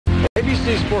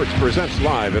NBC Sports presents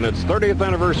live in its 30th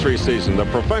anniversary season the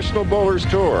Professional Bowlers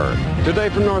Tour. Today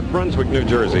from North Brunswick, New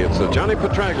Jersey, it's the Johnny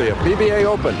Petraglia PBA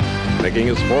Open. Making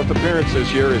his 4th appearance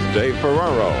this year is Dave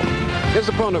Ferraro. His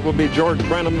opponent will be George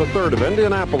Branham III of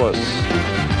Indianapolis.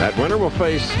 That winner will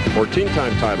face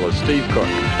 14-time titleist Steve Cook.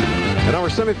 In our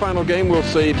semifinal game, we'll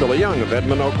see Billy Young of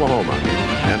Edmond, Oklahoma.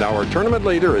 And our tournament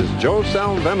leader is Joe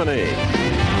Salvemini.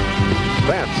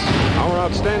 That's our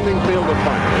outstanding field of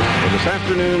finalists for this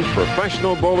afternoon's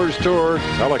Professional Bowlers Tour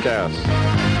telecast.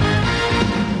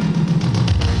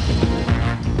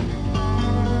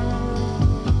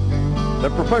 The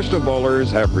professional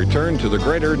bowlers have returned to the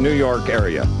greater New York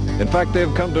area. In fact,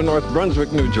 they've come to North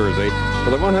Brunswick, New Jersey for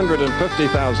the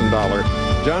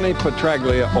 $150,000 Johnny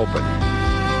Petraglia Open.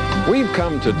 We've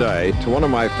come today to one of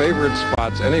my favorite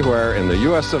spots anywhere in the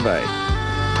US of A.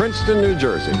 Princeton, New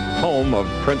Jersey, home of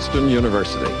Princeton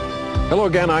University. Hello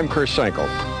again, I'm Chris Schenkel.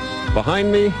 Behind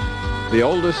me, the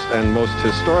oldest and most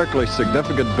historically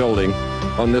significant building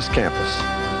on this campus,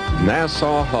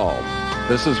 Nassau Hall.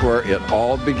 This is where it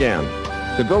all began.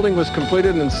 The building was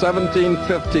completed in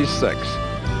 1756.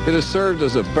 It has served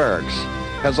as a barracks,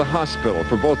 as a hospital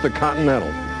for both the Continental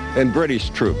and British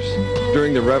troops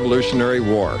during the Revolutionary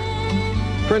War.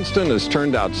 Princeton has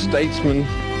turned out statesmen,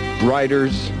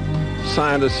 writers,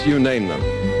 scientists, you name them.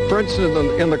 For instance,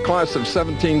 in the class of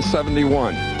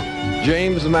 1771,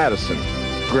 James Madison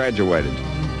graduated,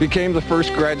 became the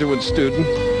first graduate student,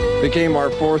 became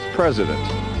our 4th president,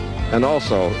 and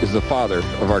also is the father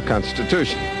of our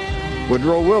Constitution.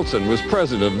 Woodrow Wilson was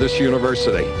president of this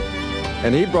university,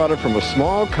 and he brought it from a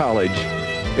small college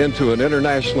into an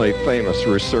internationally famous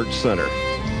research center.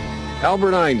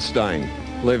 Albert Einstein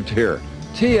lived here.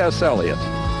 T.S. Eliot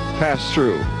passed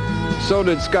through. So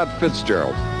did Scott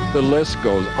Fitzgerald. The list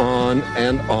goes on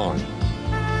and on.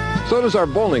 So does our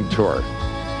bowling tour.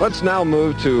 Let's now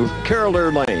move to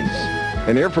Carolier Lanes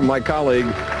and hear from my colleague,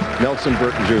 Nelson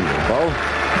Burton Jr. Bo?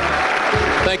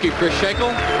 Thank you, Chris Schenkel.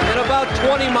 And about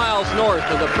 20 miles north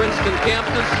of the Princeton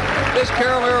campus is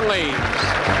Carolier Lanes,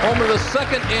 home of the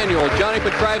 2nd annual Johnny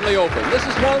Petraglia Open. This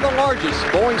is one of the largest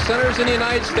bowling centers in the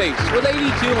United States with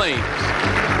 82 lanes.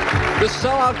 The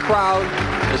sellout crowd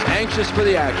is anxious for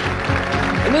the action.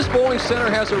 And this bowling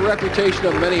center has a reputation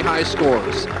of many high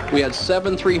scores. We had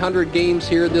 7 300 games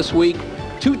here this week,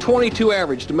 222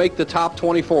 average to make the top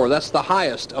 24. That's the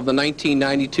highest of the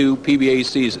 1992 PBA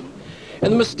season.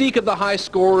 And the mystique of the high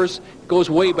scores goes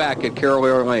way back at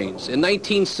Carolier Lanes. In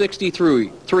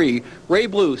 1963, Ray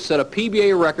Blue set a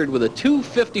PBA record with a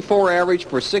 254 average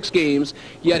for 6 games,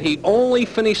 yet he only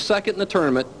finished 2nd in the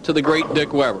tournament to the great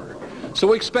Dick Weber. So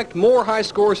we expect more high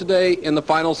scores today in the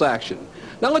finals action.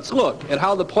 Now let's look at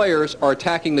how the players are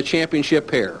attacking the championship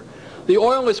pair. The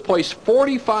oil is placed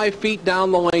 45 feet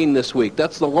down the lane this week.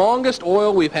 That's the longest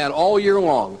oil we've had all year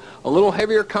long. A little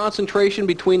heavier concentration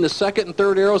between the 2nd and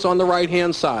 3rd arrows on the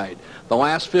right-hand side. The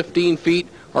last 15 feet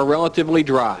are relatively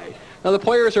dry. Now the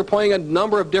players are playing a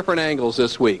number of different angles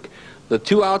this week. The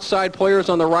 2 outside players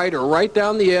on the right are right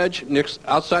down the edge,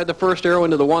 outside the 1st arrow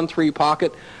into the 1-3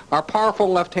 pocket. Our powerful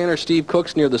left-hander Steve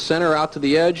Cook's near the center out to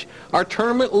the edge. Our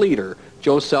tournament leader,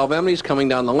 Joe Salvemini, is coming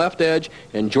down the left edge,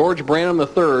 and George Branham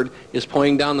III is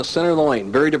playing down the center of the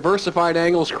lane. Very diversified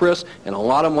angles, Chris, and a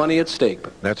lot of money at stake.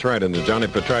 That's right, in the Johnny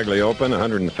Petraglia Open,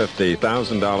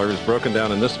 $150,000 broken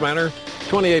down in this manner.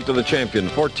 28 to the champion,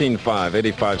 14-5,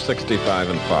 85, 65,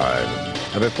 and 5.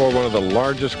 And before one of the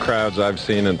largest crowds I've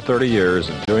seen in 30 years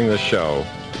of doing this show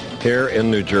here in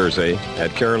New Jersey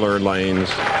at Carolier Lanes,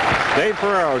 Dave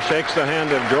Ferraro shakes the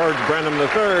hand of George Branham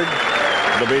III.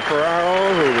 It'll be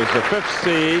Ferraro, who was the 5th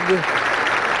seed,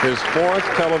 his 4th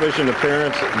television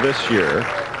appearance this year,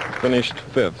 finished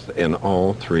 5th in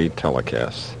all 3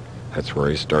 telecasts. That's where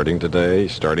he's starting today,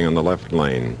 starting on the left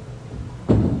lane.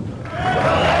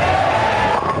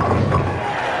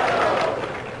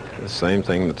 The same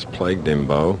thing that's plagued him,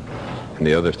 Bo, in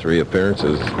the other 3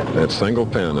 appearances, that single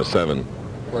pin, a 7.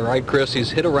 Well, right, Chris,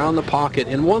 he's hit around the pocket,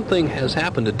 and one thing has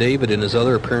happened to David in his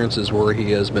other appearances where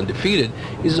he has been defeated.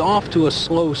 He's off to a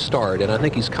slow start, and I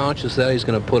think he's conscious that he's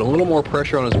going to put a little more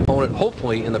pressure on his opponent,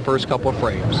 hopefully in the first couple of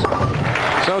frames.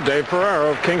 So Dave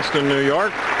Ferraro of Kingston, New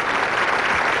York,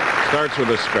 starts with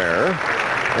a spare,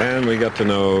 and we get to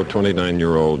know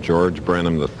 29-year-old George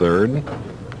Branham III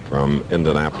from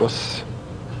Indianapolis.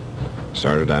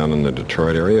 Started out in the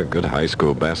Detroit area, a good high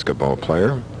school basketball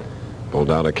player. Bowled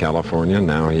out of California.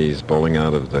 Now he's bowling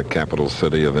out of the capital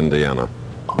city of Indiana.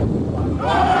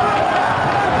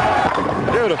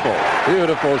 Beautiful,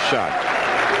 beautiful shot.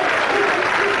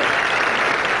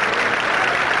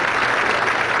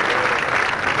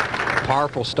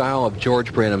 Powerful style of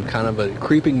George Branham, kind of a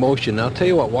creeping motion. Now, I'll tell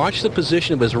you what, watch the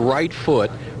position of his right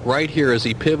foot right here as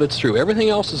he pivots through. Everything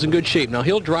else is in good shape. Now,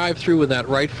 he'll drive through with that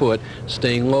right foot,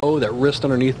 staying low, that wrist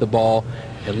underneath the ball,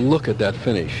 and look at that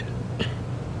finish.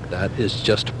 That is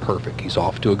just perfect. He's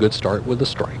off to a good start with a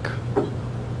strike.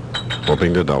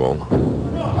 Hoping to double.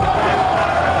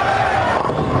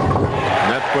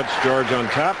 That puts George on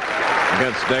top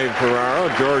against Dave Ferraro.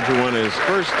 George, who won his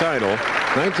first title,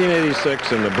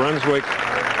 1986, in the Brunswick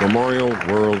Memorial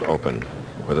World Open.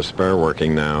 With a spare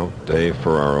working now, Dave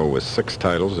Ferraro with 6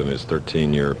 titles in his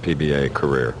 13-year PBA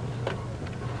career.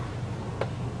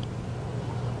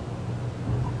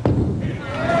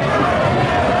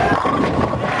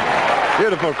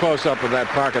 Beautiful close-up of that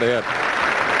pocket hit.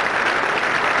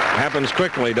 Happens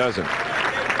quickly, doesn't it?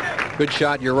 Good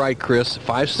shot, you're right, Chris.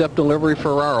 5-step delivery,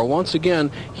 Ferraro. Once again,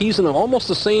 he's in almost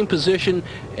the same position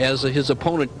as his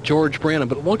opponent, George Branham.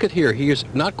 But look at here. He is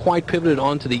not quite pivoted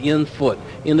onto the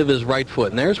end of his right foot.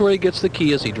 And there's where he gets the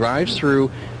key as he drives through,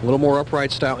 a little more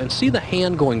upright style. And see the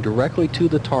hand going directly to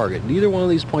the target. Neither one of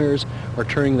these players are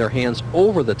turning their hands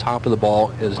over the top of the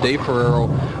ball as Dave Ferraro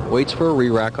waits for a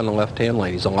re-rack on the left-hand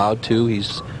lane. He's allowed to.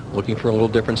 He's looking for a little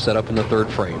different setup in the third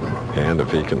frame. And if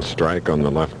he can strike on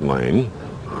the left lane,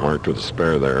 marked with a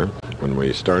spare there when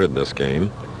we started this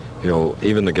game, he'll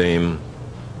even the game.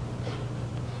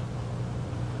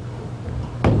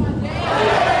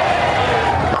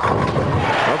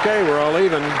 Okay, we're all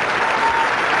even.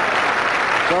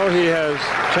 So he has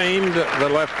tamed the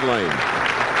left lane.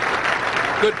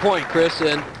 Good point, Chris.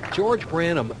 And George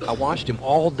Branham, I watched him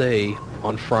all day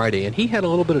on Friday, and he had a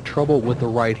little bit of trouble with the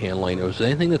right-hand lane. It was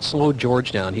anything that slowed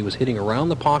George down. He was hitting around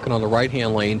the pocket on the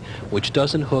right-hand lane, which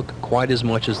doesn't hook quite as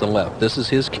much as the left. This is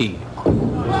his key.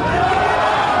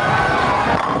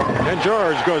 And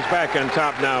George goes back on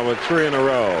top now with 3 in a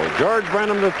row. George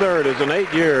Branham III is an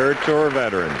 8-year tour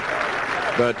veteran.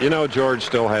 But, you know, George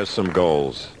still has some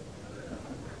goals.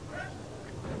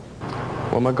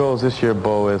 Well, my goals this year,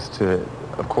 Bo, is to,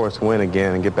 of course, win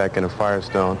again and get back into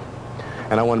Firestone.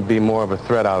 And I want to be more of a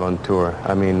threat out on tour.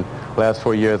 I mean, last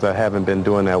 4 years I haven't been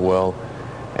doing that well.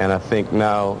 And I think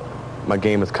now my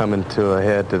game is coming to a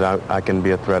head that I can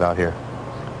be a threat out here.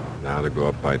 Now to go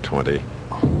up by 20.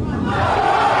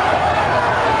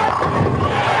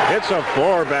 It's a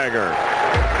 4-bagger.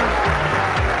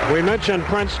 We mentioned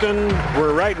Princeton.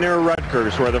 We're right near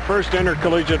Rutgers, where the first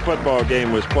intercollegiate football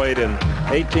game was played in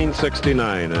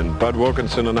 1869. And Bud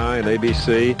Wilkinson and I and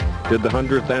ABC did the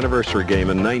 100th anniversary game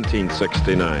in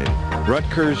 1969.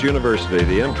 Rutgers University,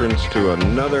 the entrance to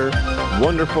another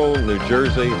wonderful New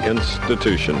Jersey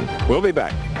institution. We'll be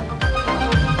back.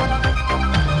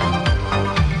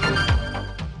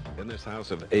 In this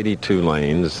house of 82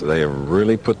 lanes, they have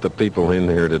really put the people in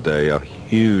here today. A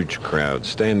huge crowd,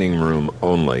 standing room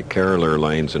only. Caroler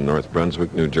Lanes in North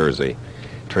Brunswick, New Jersey.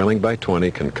 Trailing by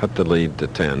 20, can cut the lead to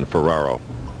 10. Ferraro.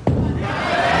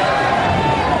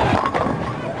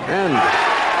 And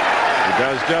he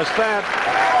does just that.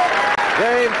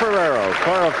 Dave Ferraro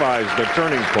clarifies the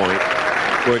turning point,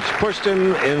 which pushed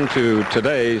him into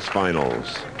today's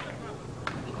finals.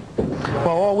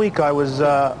 Well, all week I was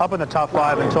up in the top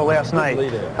 5 until last night.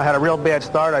 I had a real bad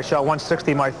start. I shot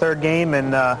 160 my third game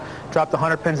and dropped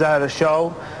 100 pins out of the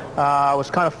show. I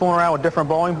was kind of fooling around with different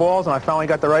bowling balls, and I finally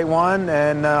got the right one,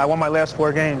 and I won my last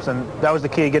 4 games, and that was the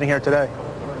key to getting here today.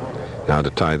 Now to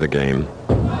tie the game.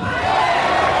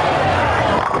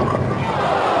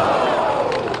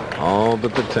 All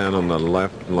but the 10 on the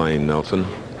left lane, Nelson.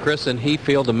 Chris, and he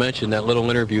failed to mention that little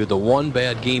interview. The one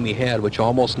bad game he had, which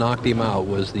almost knocked him out,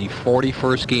 was the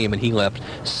 41st game, and he left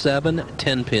 7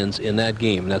 10-pins in that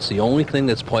game. And that's the only thing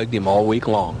that's plagued him all week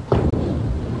long.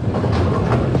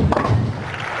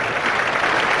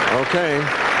 Okay.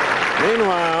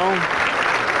 Meanwhile,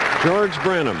 George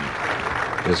Branham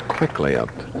is quickly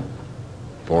up.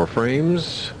 4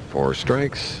 frames, 4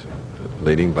 strikes,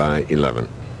 leading by 11.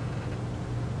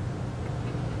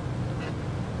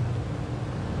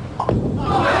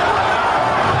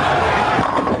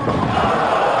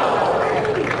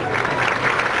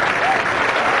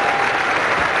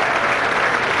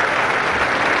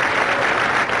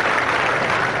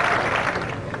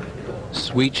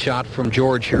 Sweet shot from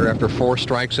George here after 4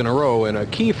 strikes in a row, and a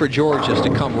key for George is to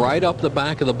come right up the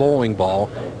back of the bowling ball.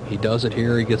 He does it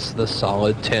here. He gets the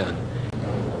solid 10.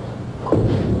 All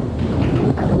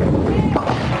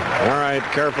right,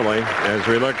 carefully, as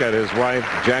we look at his wife,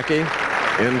 Jackie,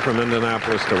 in from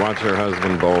Indianapolis to watch her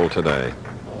husband bowl today.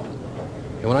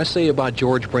 And when I say about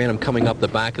George Branham coming up the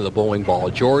back of the bowling ball,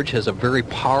 George has a very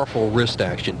powerful wrist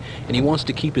action, and he wants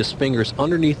to keep his fingers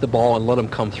underneath the ball and let them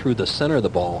come through the center of the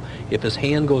ball. If his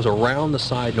hand goes around the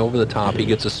side and over the top, he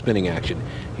gets a spinning action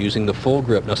using the full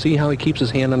grip. Now see how he keeps his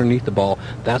hand underneath the ball?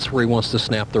 That's where he wants to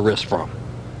snap the wrist from.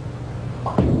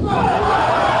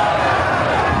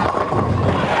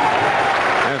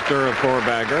 After a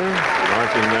four-bagger,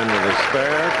 marking then with a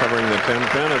spare, covering the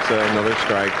 10-pin, it's another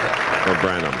strike for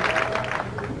Branham.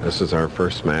 This is our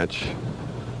first match.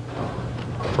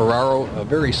 Ferraro, a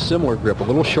very similar grip, a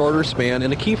little shorter span,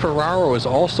 and the key Ferraro is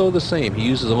also the same. He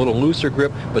uses a little looser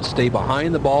grip, but stay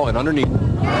behind the ball and underneath. All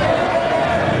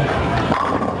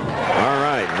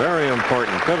right, very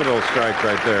important, pivotal strike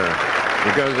right there.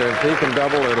 Because if he can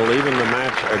double, it'll even the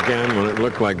match again when it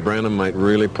looked like Branham might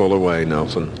really pull away,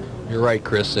 Nelson. You're right,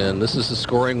 Chris, and this is the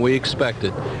scoring we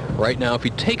expected. Right now, if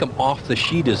you take them off the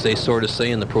sheet, as they sort of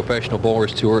say in the Professional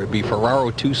Bowlers Tour, it'd be Ferraro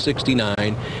 269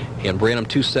 and Branham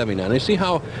 279. And you see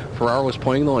how Ferraro is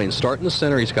playing the lane. Start in the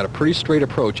center, he's got a pretty straight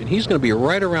approach, and he's going to be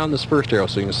right around this first arrow.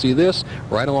 So you can see this,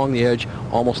 right along the edge,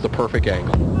 almost the perfect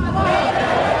angle.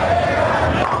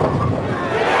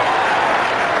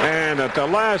 And at the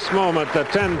last moment, the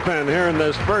 10-pin here in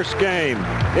this first game,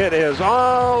 it is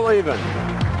all even.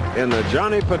 In the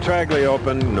Johnny Petraglia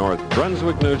Open, North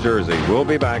Brunswick, New Jersey. We'll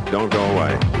be back. Don't go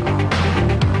away.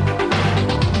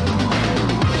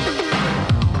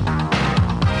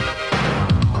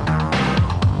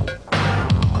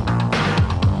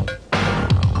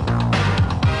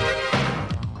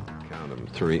 Count them,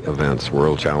 3 events.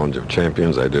 World Challenge of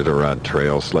Champions, Iditarod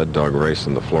Trail, Sled Dog Race,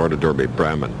 and the Florida Derby.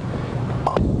 Branham.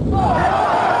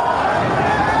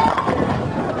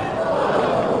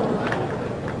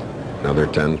 Another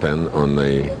 10-pin on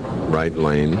the right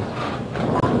lane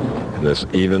in this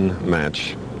even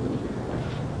match.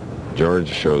 George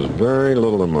shows very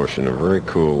little emotion, a very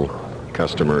cool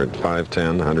customer at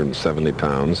 5'10", 170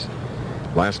 pounds.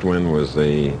 Last win was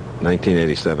the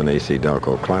 1987 AC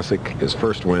Delco Classic. His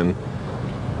first win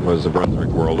was the Brunswick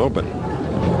World Open.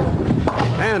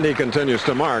 And he continues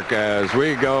to mark as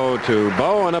we go to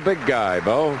Bo and a big guy.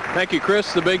 Bo. Thank you,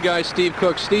 Chris. The big guy, Steve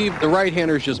Cook. Steve, the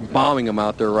right-hander is just bombing him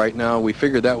out there right now. We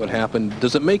figured that would happen.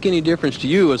 Does it make any difference to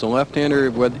you as a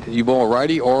left-hander whether you bowl a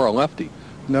righty or a lefty?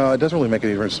 No, it doesn't really make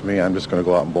any difference to me. I'm just going to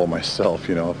go out and bowl myself.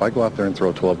 You know, if I go out there and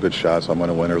throw 12 good shots, I'm going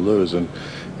to win or lose. And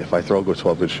if I throw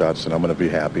 12 good shots, then I'm going to be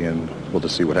happy, and we'll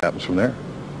just see what happens from there.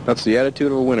 That's the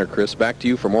attitude of a winner, Chris. Back to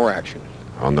you for more action.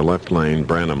 On the left lane,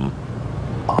 Branham.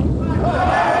 There's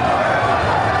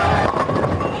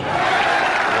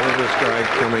a strike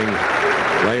coming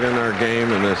late in our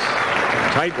game in this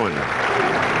tight one.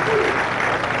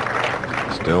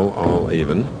 Still all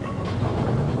even.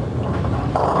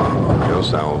 Joe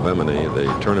Salvemini, the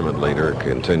tournament leader,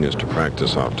 continues to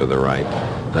practice off to the right.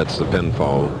 That's the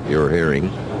pinfall you're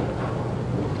hearing.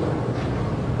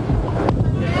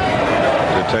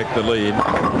 To take the lead.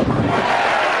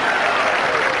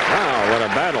 Wow, what a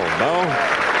battle, Bo.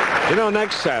 You know,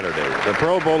 next Saturday, the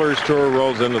Pro Bowlers Tour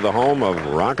rolls into the home of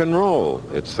rock and roll.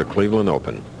 It's the Cleveland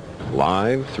Open.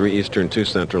 Live, 3 Eastern, 2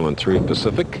 Central, and 3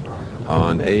 Pacific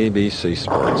on ABC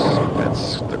Sports.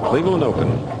 That's the Cleveland Open.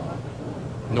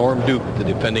 Norm Duke, the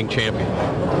defending champion.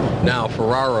 Now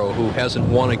Ferraro, who hasn't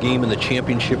won a game in the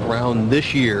championship round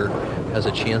this year, has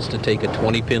a chance to take a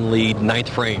 20-pin lead, 9th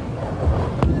frame.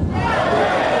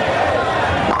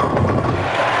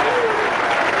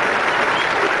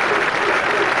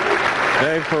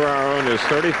 Dave Ferraro in his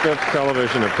 35th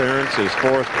television appearance, his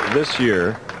 4th this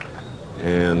year,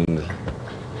 and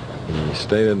he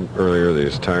stated earlier that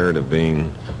he's tired of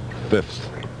being 5th.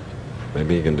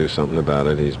 Maybe he can do something about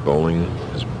it. He's bowling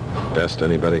as best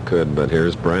anybody could, but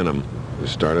here's Branham, who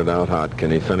started out hot.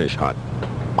 Can he finish hot?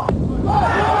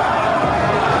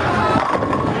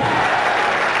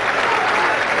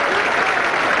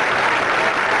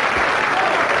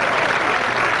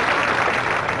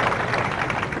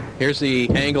 Here's the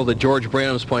angle that George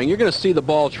Branham's playing. You're going to see the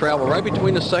ball travel right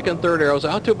between the 2nd and 3rd arrows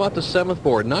out to about the 7th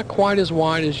board. Not quite as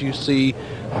wide as you see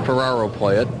Ferraro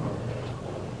play it.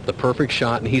 The perfect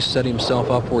shot, and he's set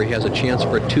himself up where he has a chance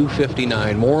for a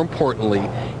 259. More importantly,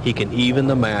 he can even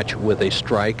the match with a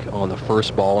strike on the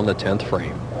first ball in the 10th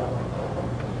frame.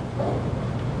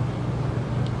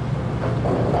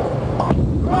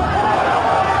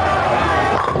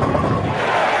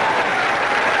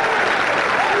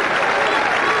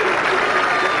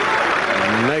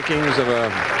 Makings of a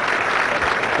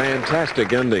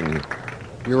fantastic ending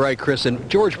You're right, Chris. And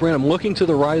George Branham looking to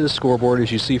the right of the scoreboard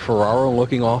as you see Ferraro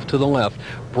looking off to the left.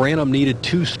 Branham needed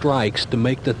 2 strikes to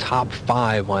make the top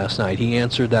 5 last night. He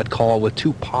answered that call with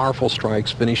 2 powerful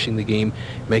strikes, finishing the game,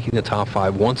 making the top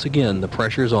 5. Once again, the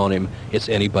pressure's on him. It's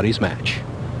anybody's match.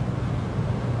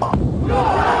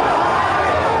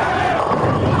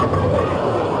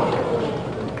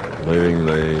 Leaving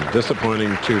the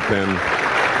disappointing 2-pin.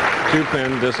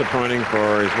 2-pin disappointing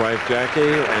for his wife Jackie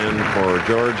and for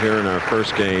George here in our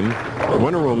first game. The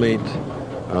winner will meet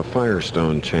a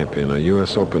Firestone champion, a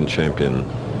U.S. Open champion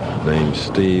named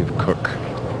Steve Cook.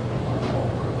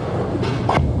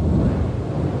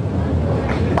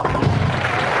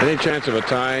 Any chance of a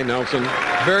tie, Nelson?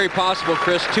 Very possible,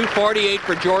 Chris. 248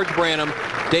 for George Branham.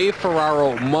 Dave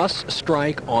Ferraro must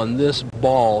strike on this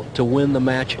ball to win the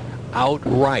match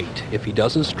outright. If he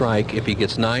doesn't strike, if he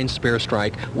gets 9 spare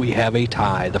strike, we have a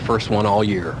tie, the first one all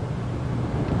year.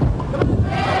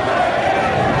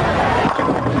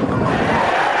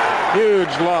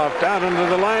 Huge loft out into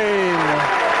the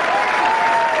lane.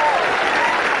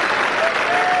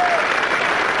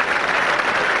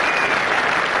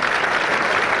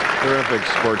 Terrific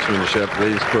sportsmanship.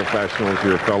 These professionals,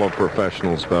 your fellow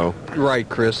professionals, though. Right,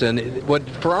 Chris. And what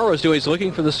Ferraro's doing is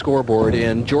looking for the scoreboard,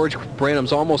 and George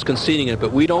Branham's almost conceding it,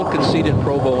 but we don't concede it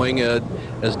pro bowling.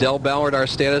 As Del Ballard, our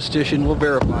statistician, will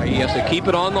verify, he has to keep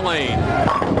it on the lane.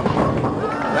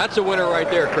 That's a winner right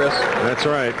there, Chris. That's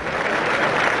right.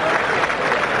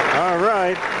 All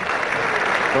right.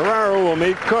 Ferraro will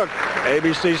meet Cook.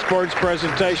 ABC Sports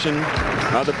presentation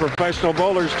of the Professional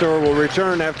Bowlers Tour will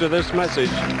return after this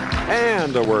message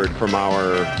and a word from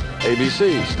our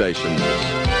ABC stations.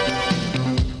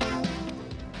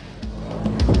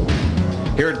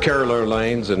 Here at Carolina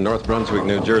Lanes in North Brunswick,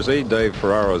 New Jersey, Dave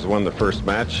Ferraro has won the first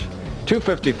match,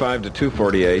 255 to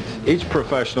 248, each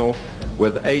professional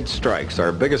with 8 strikes.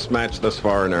 Our biggest match thus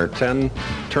far in our 10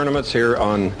 tournaments here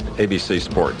on ABC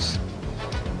Sports.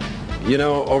 You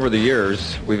know, over the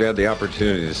years, we've had the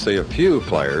opportunity to see a few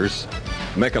players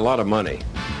make a lot of money.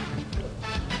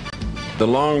 The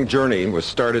long journey was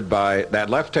started by that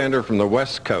left-hander from the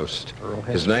West Coast.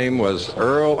 His name was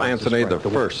Earl Anthony, the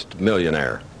first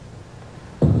millionaire.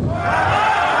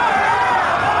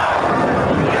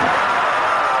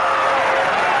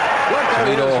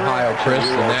 Toledo, Ohio, Chris,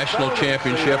 the national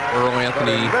championship. Earl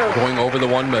Anthony going over the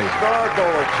 1 million. Star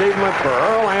goal achievement for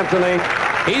Earl Anthony.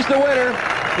 He's the winner.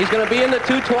 He's going to be in the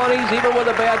 220s even with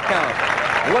a bad count.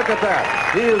 Look at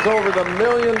that. He is over the $1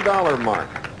 million mark.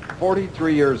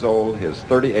 43 years old, his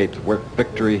 38th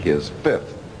victory, his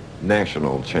 5th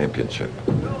national championship.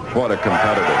 What a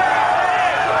competitor.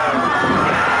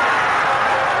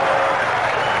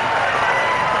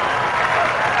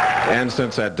 And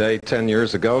since that day 10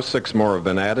 years ago, 6 more have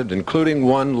been added, including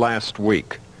one last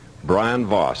week, Brian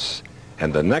Voss.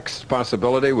 And the next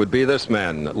possibility would be this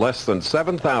man. Less than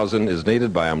 7,000 is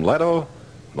needed by Amleto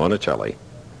Monicelli.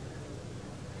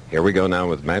 Here we go now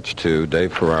with match 2,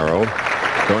 Dave Ferraro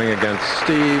going against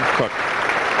Steve Cook.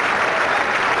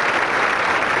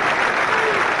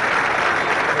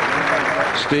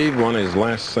 Steve won his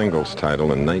last singles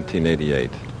title in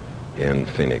 1988 in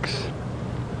Phoenix.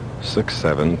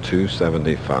 6'7",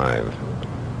 275.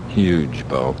 Huge,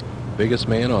 Bo. Biggest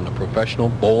man on the Professional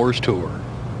Bowlers Tour.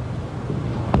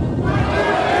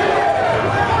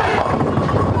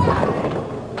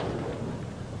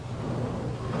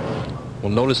 Well,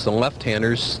 notice the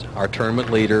left-handers, our tournament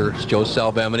leaders, Joe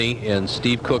Salvemini and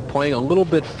Steve Cook, playing a little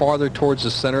bit farther towards the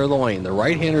center of the lane. The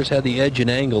right-handers had the edge and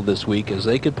angle this week as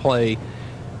they could play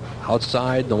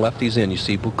outside, the lefties in. You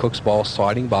see Cook's ball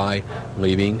sliding by,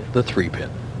 leaving the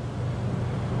 3-pin.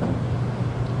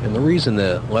 And the reason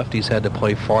the lefties had to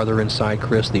play farther inside,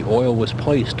 Chris, the oil was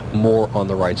placed more on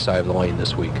the right side of the lane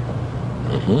this week.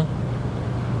 Mm-hmm.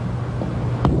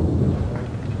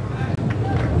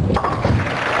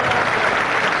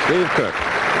 Steve Cook,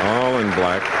 all in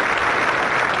black,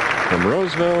 from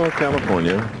Roseville,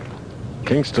 California.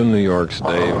 Kingston, New York's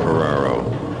Dave Ferraro.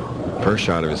 First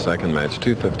shot of his second match,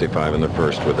 255 in the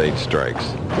first with 8 strikes.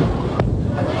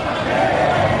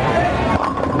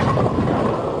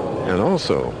 And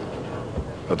also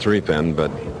a 3-pin, but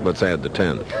let's add the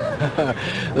 10.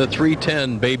 The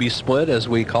 3-10 baby split, as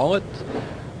we call it.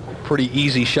 Pretty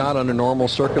easy shot under normal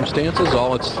circumstances.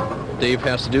 All Dave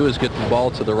has to do is get the ball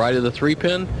to the right of the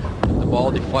 3-pin, the ball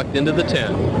deflect into the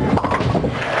 10. A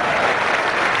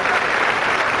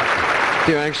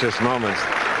few anxious moments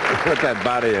with that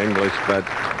body English, but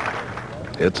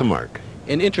it's a mark.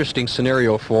 An interesting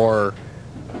scenario for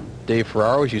Dave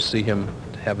Ferraro as you see him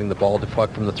having the ball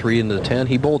deflect from the 3 into the 10.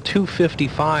 He bowled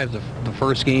 255 the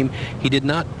first game. He did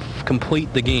not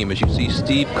complete the game. As you see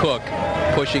Steve Cook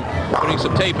putting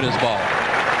some tape in his ball.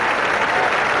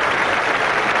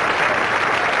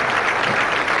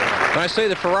 When I say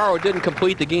that Ferraro didn't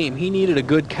complete the game, he needed a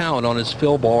good count on his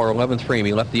fill ball or 11th frame.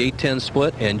 He left the 8-10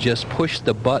 split and just pushed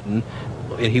the button,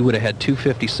 and he would have had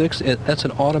 256. That's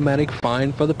an automatic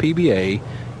fine for the PBA.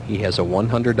 He has a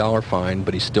 $100 fine,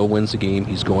 but he still wins the game.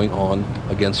 He's going on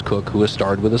against Cook, who has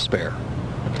started with a spare.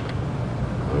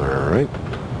 All right.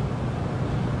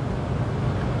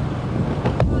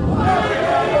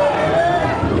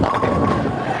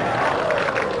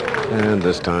 And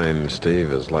this time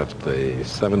Steve has left the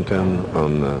 7-pin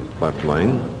on the left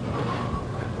lane.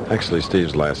 Actually,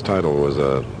 Steve's last title was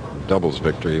a doubles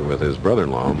victory with his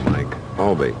brother-in-law, Mike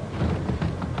Albee.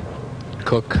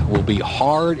 Cook will be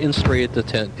hard and straight at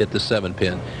the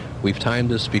 7-pin. We've timed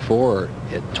this before.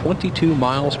 At 22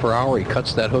 miles per hour, he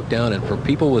cuts that hook down. And for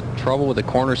people with trouble with the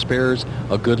corner spares,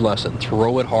 a good lesson.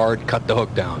 Throw it hard, cut the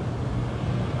hook down.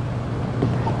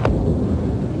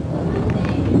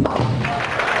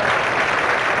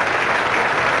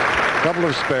 Couple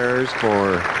of spares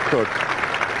for Cook.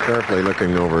 Carefully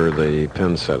looking over the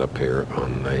pin setup here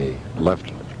on the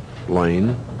left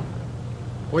lane.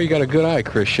 Well, you got a good eye,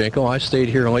 Chris Schenkel. I stayed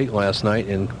here late last night,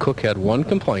 and Cook had one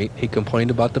complaint. He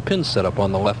complained about the pin setup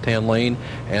on the left-hand lane,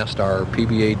 asked our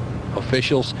PBA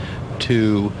officials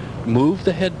to move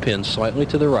the head pin slightly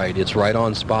to the right. It's right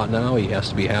on spot now. He has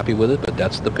to be happy with it, but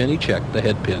that's the pin he checked, the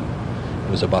head pin.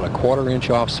 It was about a 1/4 inch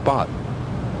off spot.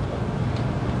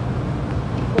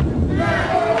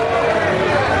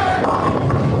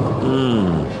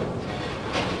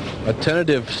 A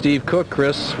tentative Steve Cook,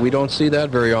 Chris. We don't see that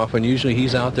very often. Usually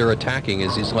he's out there attacking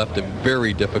as he's left a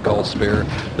very difficult spare,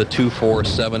 the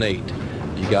 2-4-7-8.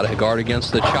 You got to guard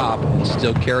against the chop and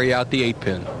still carry out the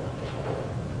 8-pin.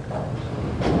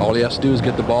 All he has to do is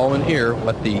get the ball in here,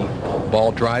 let the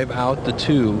ball drive out the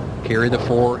 2, carry the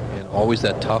 4, and always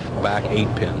that tough back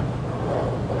 8-pin.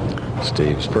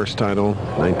 Steve's first title,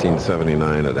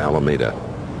 1979 at Alameda.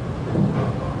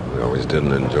 We always did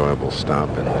an enjoyable stop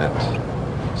in that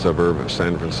suburb of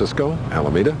San Francisco,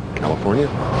 Alameda, California.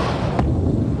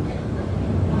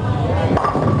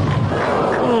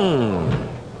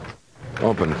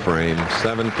 Open frame,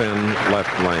 7-pin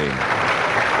left lane.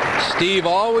 Steve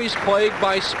always plagued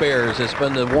by spares. It's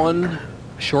been the one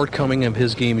shortcoming of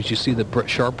his game. As you see the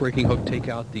sharp breaking hook take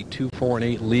out the 2, 4, and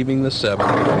 8, leaving the 7.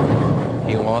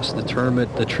 He lost the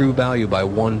tournament, the true value, by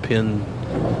 1 pin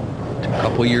a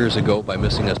couple years ago by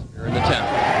missing a spare in the 10th.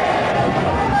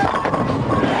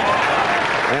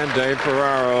 And Dave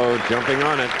Ferraro jumping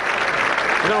on it.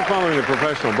 Now following the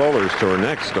Professional Bowlers Tour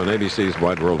next on ABC's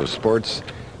Wide World of Sports,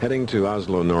 heading to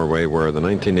Oslo, Norway, where the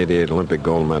 1988 Olympic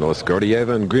gold medalists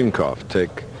Gordieva and Grimkov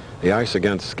take the ice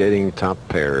against skating top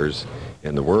pairs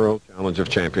in the World Challenge of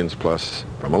Champions, plus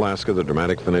from Alaska, the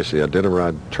dramatic finish, the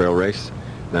Iditarod Trail Race,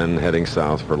 then heading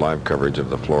south for live coverage of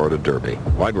the Florida Derby.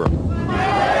 Wide World.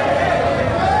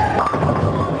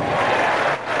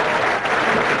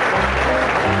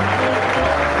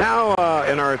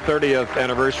 In our 30th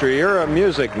anniversary year of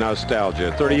music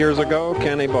nostalgia. 30 years ago,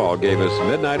 Kenny Ball gave us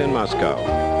Midnight in Moscow.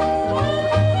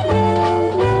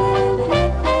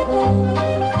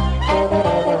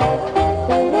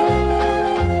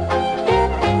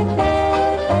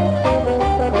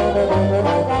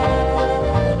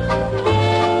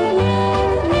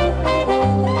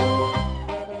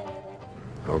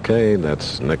 Okay,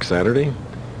 that's next Saturday.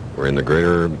 We're in the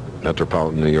greater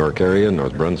metropolitan New York area,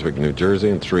 North Brunswick, New Jersey.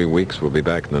 In 3 weeks, we'll be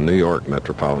back in the New York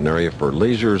metropolitan area for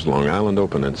Leisure's Long Island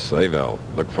Open in Sayville.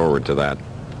 Look forward to that.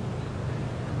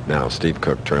 Now, Steve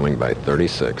Cook trailing by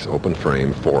 36, open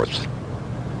frame, 4th.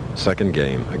 Second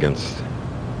game against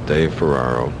Dave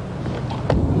Ferraro.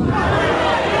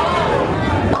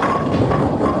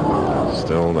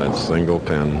 Still that single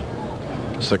pin,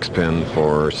 6-pin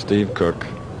for Steve Cook.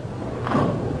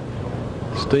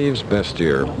 Steve's best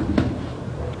year,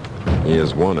 he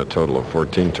has won a total of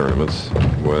 14 tournaments,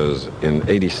 was in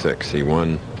 '86. He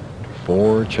won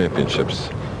 4 championships,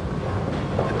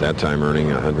 at that time earning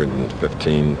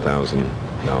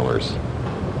 $115,000.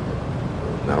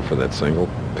 Now for that single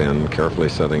pin, carefully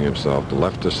setting himself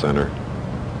left to center,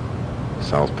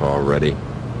 southpaw ready.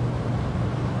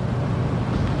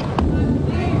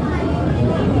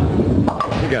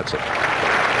 He gets it.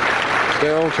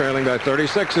 Still trailing by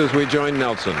 36 as we join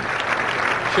Nelson.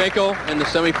 Schenkel in the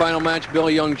semifinal match,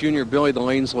 Billy Young Jr. Billy, the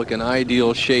lanes look in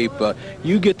ideal shape.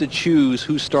 You get to choose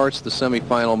who starts the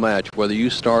semifinal match, whether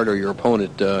you start or your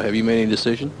opponent. Have you made any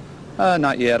decision?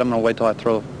 Not yet. I'm going to wait till I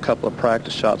throw a couple of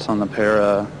practice shots on the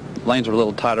pair. Lanes are a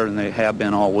little tighter than they have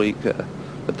been all week, but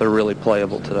they're really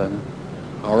playable today.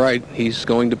 All right, he's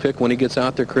going to pick when he gets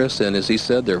out there, Chris, and as he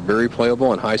said, they're very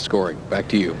playable and high scoring. Back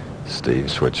to you.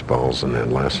 Steve switched balls in that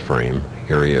last frame.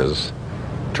 Here he is,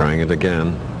 trying it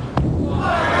again.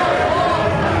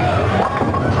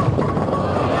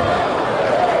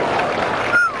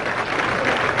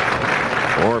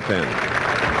 Four pin.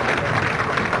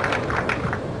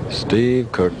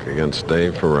 Steve Cook against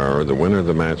Dave Ferraro. The winner of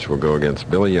the match will go against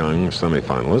Billy Young,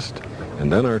 semifinalist, and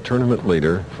then our tournament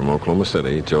leader from Oklahoma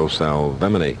City, Joe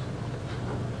Salvemini.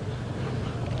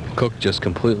 Cook just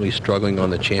completely struggling on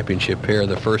the championship pair.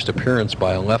 The first appearance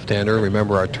by a left-hander.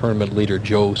 Remember, our tournament leader,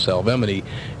 Joe Salvemini,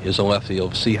 is a lefty.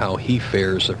 You'll see how he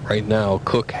fares. Right now,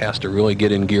 Cook has to really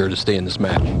get in gear to stay in this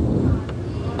match.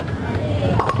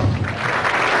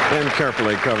 And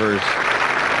carefully covers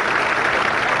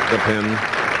the pin.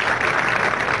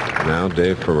 Now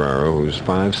Dave Ferraro, who's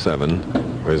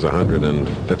 5'7", weighs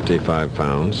 155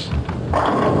 pounds.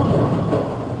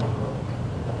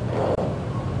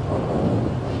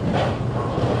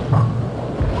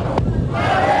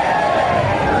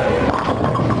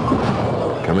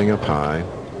 Coming up high.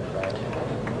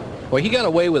 Well, he got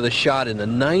away with a shot in the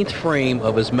 9th frame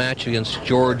of his match against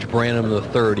George Branham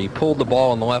III. He pulled the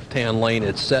ball in the left-hand lane.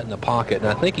 It's set in the pocket, and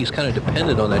I think he's kind of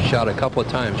depended on that shot a couple of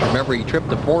times. Remember, he tripped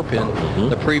the 4-pin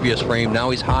the previous frame. Now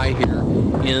he's high here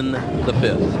in the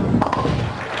 5th.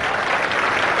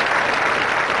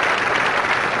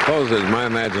 Supposes my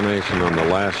imagination on the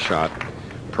last shot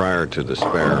prior to the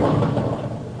spare.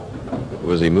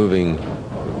 Was he moving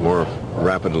more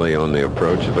rapidly on the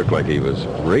approach? It looked like he was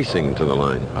racing to the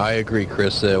line. I agree,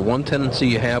 Chris. One tendency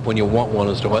you have when you want one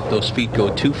is to let those feet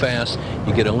go too fast.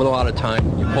 You get a little out of time,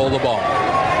 you pull the ball.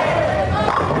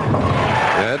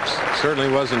 That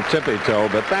certainly wasn't tippy-toe,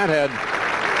 but that had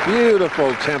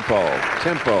beautiful tempo.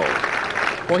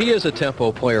 Well, he is a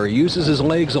tempo player. He uses his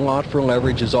legs a lot for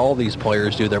leverage, as all these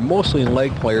players do. They're mostly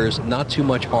leg players, not too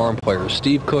much arm players.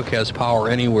 Steve Cook has power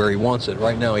anywhere he wants it.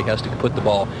 Right now, he has to put the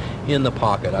ball in the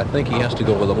pocket. I think he has to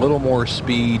go with a little more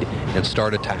speed and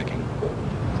start attacking.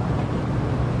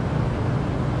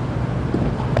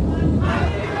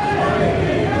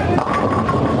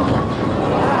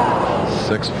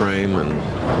 Sixth frame and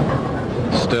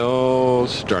still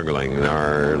struggling.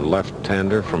 Our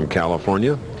left-hander from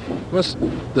California.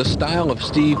 The style of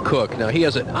Steve Cook. Now, he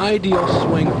has an ideal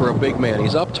swing for a big man.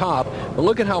 He's up top, but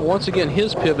look at how, once again,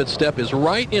 his pivot step is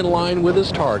right in line with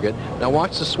his target. Now,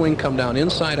 watch the swing come down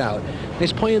inside out.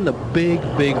 He's playing the big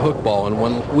hook ball, and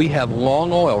when we have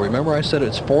long oil, remember I said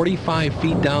it's 45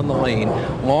 feet down the lane,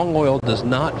 long oil does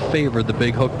not favor the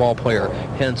big hook ball player,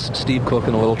 hence Steve Cook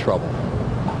in a little trouble.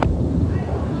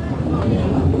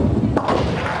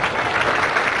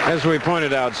 As we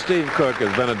pointed out, Steve Cook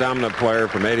has been a dominant player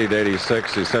from 80 to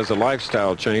 86. He says a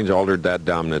lifestyle change altered that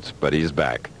dominance, but he's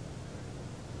back.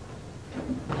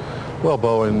 Well,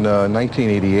 Bo, in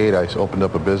 1988, I opened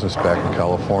up a business back in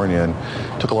California and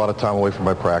took a lot of time away from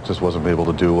my practice, wasn't able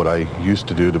to do what I used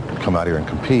to do to come out here and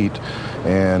compete.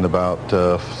 And about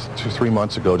 3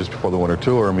 months ago, just before the winter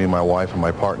tour, me and my wife and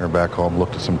my partner back home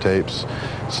looked at some tapes,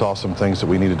 saw some things that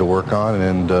we needed to work on,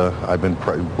 and I've been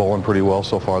bowling pretty well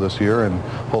so far this year, and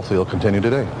hopefully it'll continue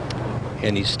today.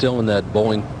 And he's still in that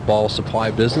bowling ball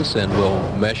supply business and will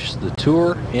mesh the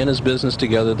tour and his business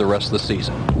together the rest of the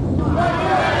season.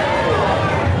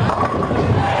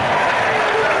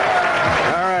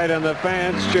 And the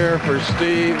fans cheer for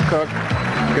Steve Cook.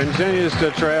 Continues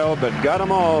to trail, but got them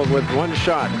all with one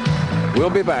shot. We'll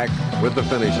be back with the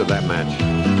finish of that match.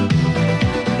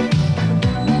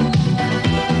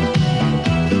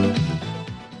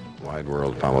 Wide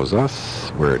World follows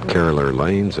us. We're at Carolina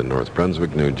Lanes in North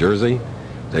Brunswick, New Jersey.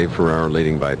 Dave Ferraro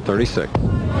leading by 36.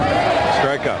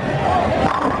 Strike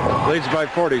up. Leads by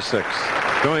 46.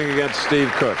 Going against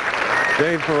Steve Cook.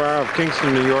 Dave Ferraro of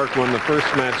Kingston, New York, won the first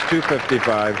match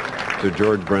 255 to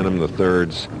George Branham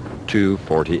III's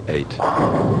 248.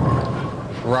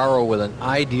 Ferraro with an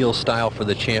ideal style for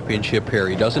the championship pair.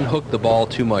 He doesn't hook the ball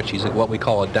too much. He's what we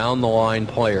call a down-the-line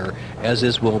player,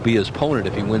 as will be his opponent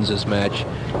if he wins this match,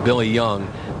 Billy Young.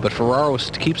 But Ferraro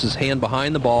keeps his hand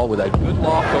behind the ball with a good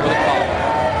loft over the collar.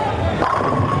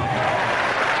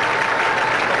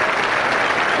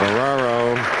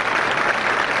 Ferraro,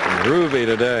 groovy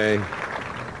today.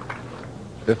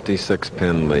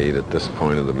 56-pin lead at this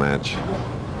point of the match.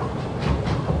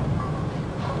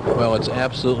 Well, it's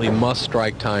absolutely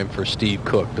must-strike time for Steve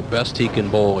Cook. The best he can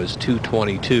bowl is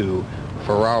 222.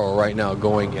 Ferraro right now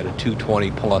going at a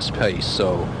 220-plus pace,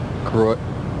 so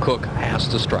Cook has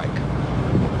to strike.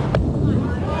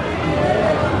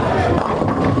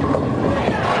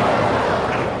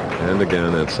 And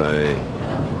again, it's a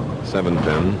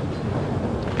 7-pin.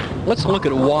 Let's look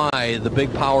at why the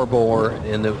big power bowler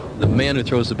and the man who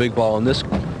throws the big ball in this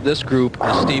group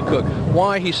is Steve Cook.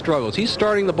 Why he struggles. He's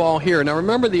starting the ball here. Now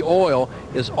remember, the oil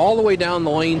is all the way down the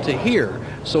lane to here.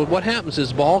 So what happens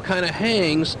is ball kind of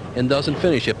hangs and doesn't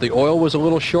finish. If the oil was a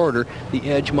little shorter, the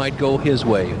edge might go his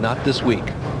way. Not this week.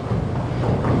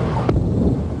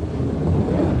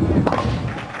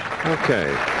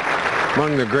 Okay.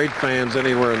 Among the great fans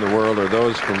anywhere in the world are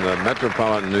those from the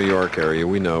metropolitan New York area.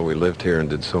 We know, we lived here and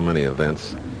did so many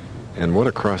events. And what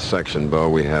a cross-section, Bo,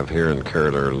 we have here in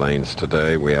Carolina Lanes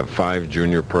today. We have 5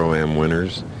 junior Pro-Am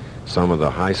winners, some of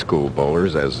the high school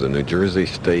bowlers, as the New Jersey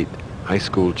State High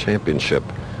School Championship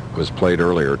was played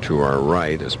earlier to our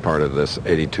right as part of this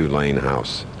 82-lane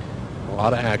house. A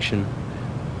lot of action.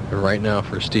 Right now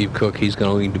for Steve Cook, he's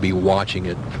going to be watching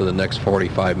it for the next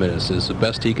 45 minutes. As the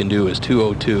best he can do is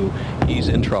 202. He's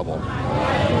in trouble.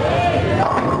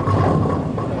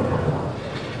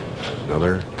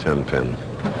 Another 10-pin.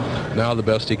 Now the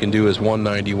best he can do is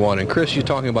 191. And Chris, you're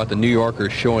talking about the New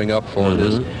Yorkers showing up for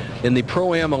this. In the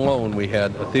Pro-Am alone, we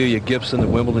had Athelia Gibson, the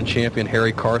Wimbledon champion,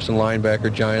 Harry Carson, linebacker,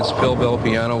 Giants, Phil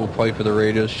Villapiano, will play for the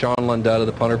Raiders, Sean Lundetta,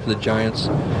 the punter for the Giants,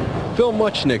 Phil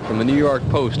Muchnick from the New York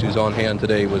Post, who's on hand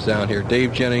today, was down here,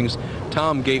 Dave Jennings,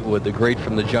 Tom Gatewood, the great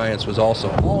from the Giants, was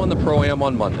also all in the Pro-Am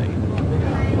on Monday.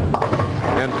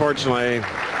 Unfortunately,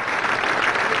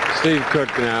 Steve Cook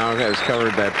now has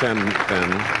covered that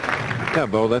 10-pin. Yeah,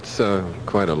 Bo, that's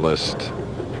quite a list.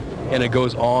 And it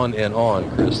goes on and on,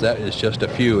 Chris. That is just a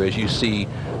few. As you see,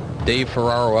 Dave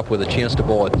Ferraro up with a chance to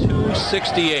bowl at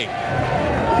 268.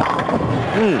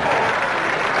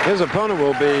 His opponent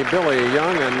will be Billy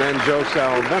Young and then Joe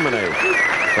Salvemini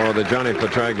for the Johnny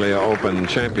Petraglia Open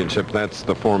Championship. That's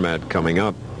the format coming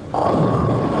up.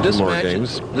 This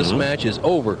games. This match is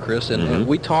over, Chris, and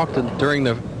we talked during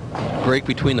the break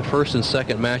between the first and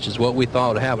second matches what we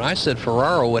thought would happen. I said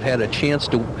Ferraro would had a chance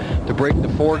to break the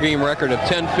 4-game record of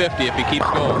 1050 if he keeps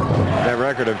going. That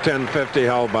record of 1050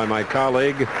 held by my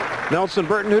colleague Nelson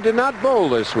Burton, who did not bowl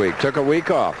this week, took a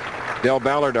week off. Dale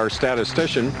Ballard, our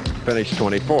statistician, finished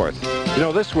 24th. You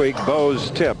know, this week,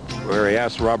 Bo's tip, where he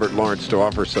asked Robert Lawrence to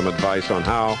offer some advice on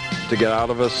how to get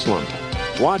out of a slump.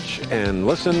 Watch and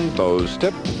listen, Bo's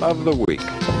tip of the week.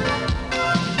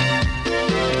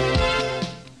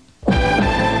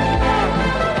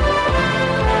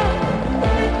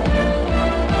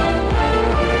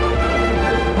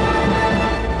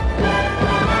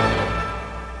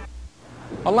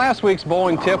 On last week's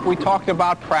bowling tip, we talked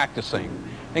about practicing.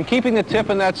 And keeping the tip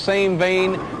in that same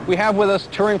vein, we have with us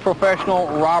touring professional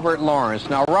Robert Lawrence.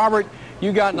 Now, Robert,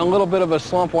 you got in a little bit of a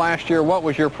slump last year. What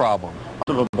was your problem?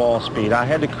 Of ball speed. I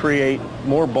had to create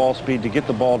more ball speed to get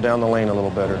the ball down the lane a little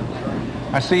better.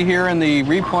 I see here in the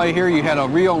replay here, you had a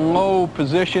real low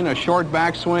position, a short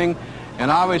backswing,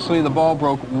 and obviously the ball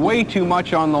broke way too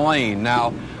much on the lane.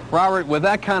 Now, Robert, with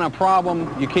that kind of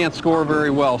problem, you can't score very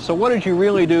well. So what did you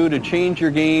really do to change your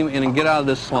game and get out of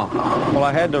this slump? Well,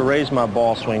 I had to raise my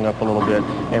ball swing up a little bit.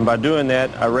 And by doing that,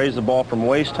 I raised the ball from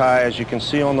waist high, as you can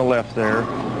see on the left there,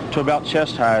 to about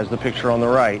chest high, as the picture on the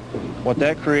right. What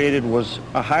that created was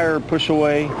a higher push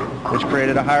away, which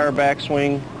created a higher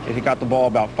backswing. It got the ball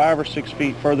about 5 or 6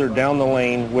 feet further down the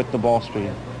lane with the ball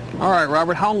speed. All right,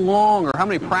 Robert, how long or how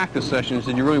many practice sessions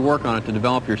did you really work on it to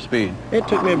develop your speed? It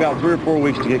took me about 3 or 4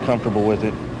 weeks to get comfortable with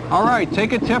it. All right,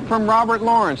 take a tip from Robert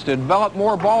Lawrence to develop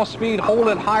more ball speed, hold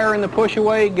it higher in the push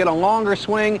away, get a longer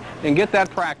swing, and get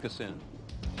that practice in.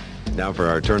 Now for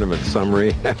our tournament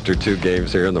summary after 2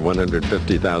 games here in the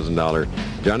 $150,000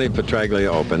 Johnny Petraglia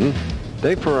Open.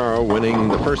 Dave Ferraro winning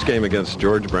the first game against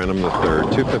George Branham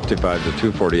III, 255 to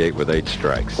 248 with 8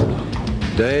 strikes.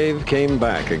 Dave came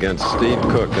back against Steve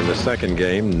Cook in the second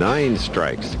game, 9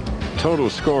 strikes. Total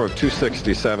score of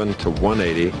 267 to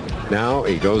 180. Now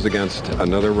he goes against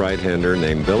another right-hander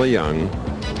named Billy Young,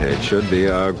 and it should be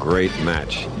a great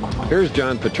match. Here's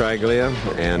John Petraglia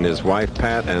and his wife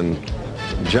Pat, and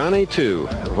Johnny too.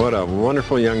 What a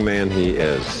wonderful young man he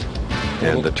is.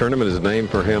 And the tournament is named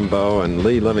for him, Bo, and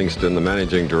Lee Livingston, the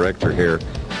managing director here,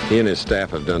 he and his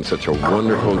staff have done such a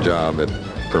wonderful job at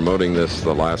promoting this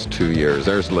the last 2 years.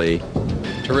 There's Lee.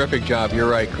 Terrific job. You're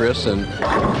right, Chris, and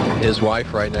his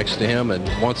wife right next to him. And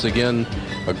once again,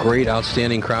 a great,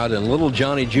 outstanding crowd. And little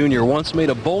Johnny Jr. once made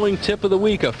a bowling tip of the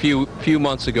week a few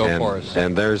months ago for us.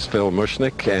 And there's Phil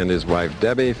Muchnick and his wife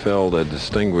Debbie. Phil, the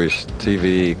distinguished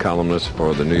TV columnist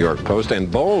for the New York Post and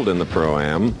bowled in the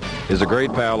Pro-Am, is a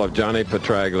great pal of Johnny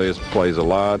Petraglia's, plays a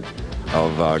lot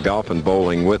of golf and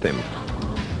bowling with him.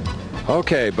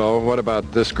 Okay, Bo, what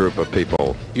about this group of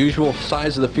people? Usual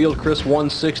size of the field, Chris,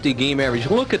 160 game average.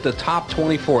 Look at the top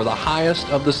 24, the highest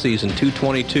of the season,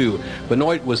 222.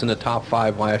 Benoit was in the top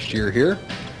 5 last year here.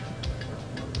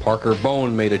 Parker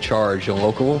Bone made a charge, a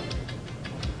local.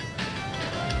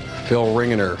 Phil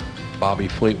Ringener, Bobby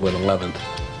Fleetwood, 11th.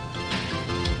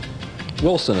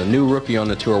 Wilson, a new rookie on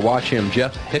the tour. Watch him.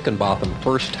 Jeff Hickenbotham,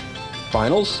 first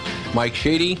finals. Mike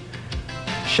Shady,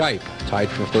 Shipe, tied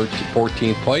for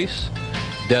 14th place.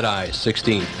 Deadeye,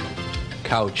 16th.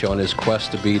 Couch on his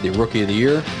quest to be the Rookie of the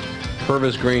Year.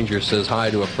 Purvis Granger says hi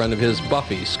to a friend of his,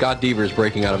 Buffy. Scott Devers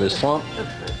breaking out of his slump.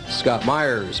 Scott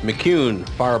Myers, McCune,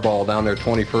 Fireball down there,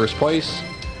 21st place.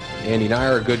 Andy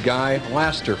Nyer, a good guy.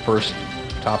 Laster, first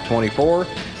top 24.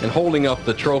 And holding up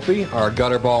the trophy, our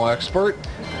gutter ball expert,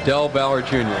 Del Ballard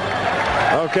Jr.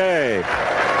 Okay.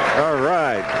 All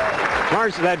right.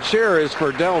 March, that cheer is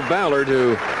for Del Ballard,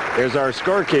 who is our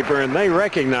scorekeeper, and they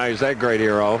recognize that great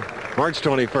hero. March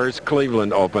 21st,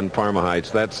 Cleveland Open, Parma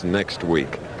Heights. That's next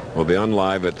week. We'll be on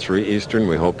live at 3 Eastern.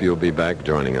 We hope you'll be back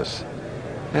joining us.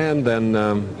 And then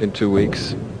in 2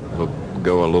 weeks, we'll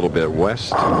go a little bit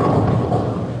west.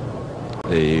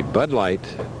 The Bud Light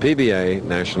PBA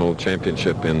National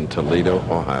Championship in Toledo,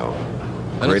 Ohio.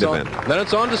 Great event. Then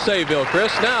it's on to Sayville,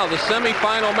 Chris. Now the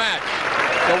semifinal match.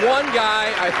 The one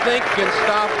guy I think can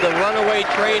stop the runaway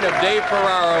train of Dave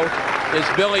Ferraro is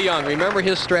Billy Young. Remember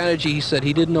his strategy? He said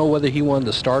he didn't know whether he wanted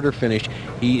to start or finish.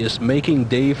 He is making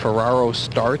Dave Ferraro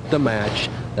start the match.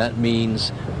 That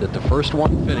means that the first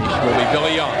one finished will be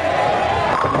Billy Young.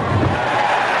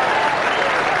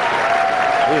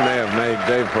 He may have made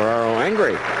Dave Ferraro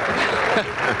angry.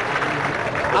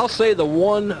 I'll say the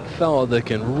one fellow that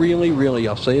can really,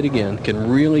 I'll say it again, can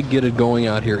really get it going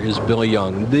out here is Billy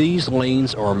Young. These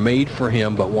lanes are made for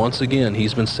him, but once again,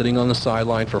 he's been sitting on the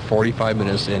sideline for 45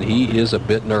 minutes, and he is a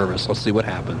bit nervous. Let's see what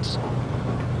happens.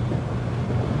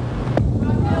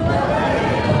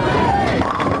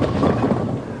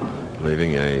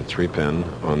 Leaving a 3-pin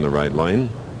on the right lane.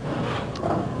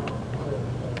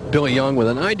 Billy Young with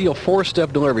an ideal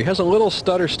 4-step delivery. Has a little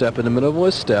stutter step in the middle of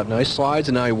his step. Now he slides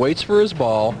and now he waits for his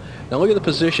ball. Now look at the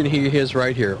position he is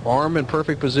right here. Arm in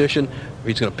perfect position.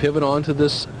 He's going to pivot onto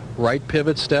this right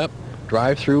pivot step.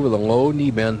 Drive through with a low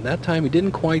knee bend. That time he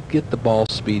didn't quite get the ball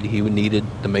speed he needed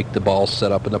to make the ball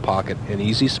set up in the pocket. An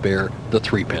easy spare, the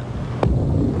 3-pin.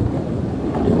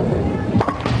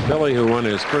 Billy, who won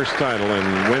his first title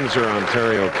in Windsor,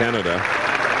 Ontario, Canada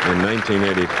in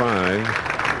 1985.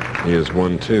 He has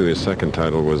won 2. His second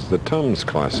title was the Tums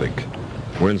Classic.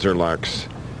 Windsor Locks,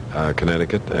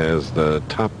 Connecticut, as the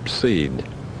top seed.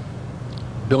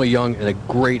 Billy Young, and a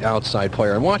great outside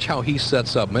player. And watch how he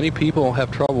sets up. Many people have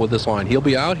trouble with this line. He'll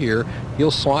be out here. He'll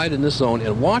slide in this zone,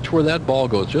 and watch where that ball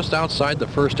goes. Just outside the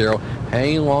first arrow,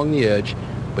 hanging along the edge.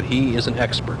 But he is an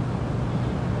expert.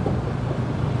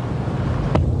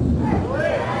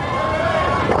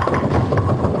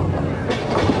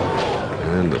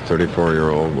 And the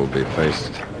 34-year-old will be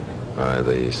faced by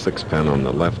the 6-pin on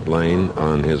the left lane.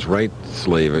 On his right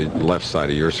sleeve, left side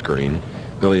of your screen,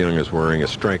 Billy Young is wearing a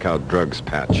Strikeout Drugs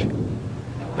patch.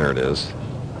 There it is.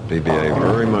 BBA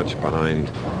very much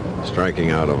behind striking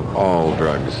out of all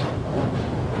drugs.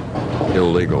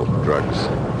 Illegal drugs.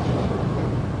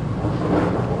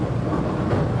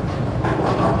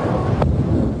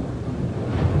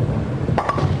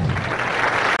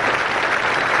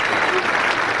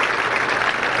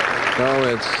 So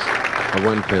it's a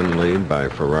 1-pin lead by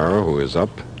Ferraro, who is up.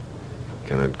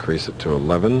 Can increase it to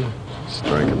 11.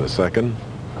 Strike in the second.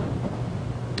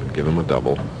 Give him a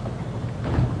double.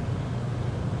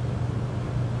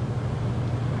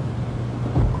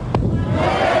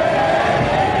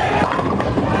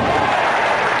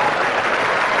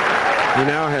 He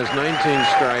now has 19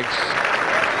 strikes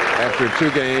after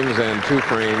 2 games and 2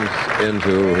 frames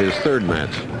into his third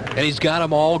match. And he's got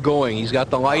them all going. He's got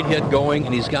the light hit going,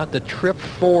 and he's got the trip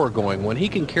 4 going. When he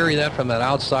can carry that from that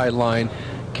outside line,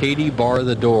 Katie bar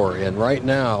the door. And right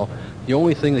now, the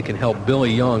only thing that can help Billy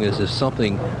Young is if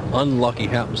something unlucky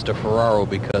happens to Ferraro,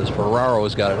 because Ferraro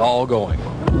has got it all going.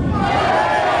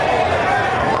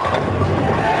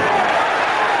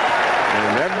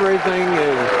 And everything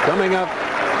is coming up.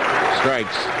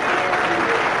 Strikes.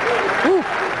 Whew.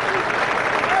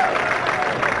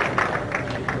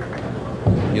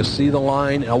 You see the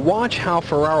line. Now watch how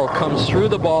Ferraro comes through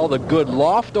the ball, the good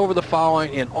loft over the foul line,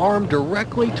 and arm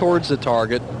directly towards the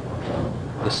target.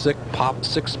 The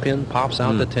 6-pin pops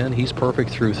out to 10. He's perfect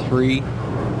through 3.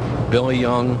 Billy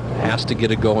Young has to get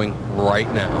it going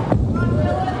right now.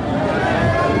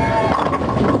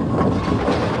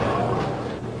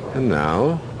 And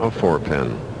now a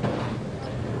 4-pin.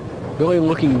 Billy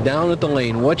looking down at the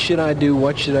lane. What should I do?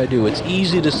 What should I do? It's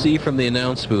easy to see from the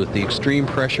announce booth the extreme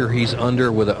pressure he's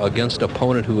under against an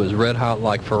opponent who is red hot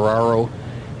like Ferraro.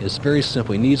 Is very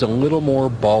simple. He needs a little more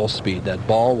ball speed. That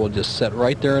ball will just set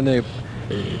right there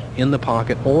in the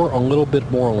pocket, or a little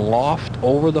bit more loft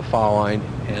over the foul line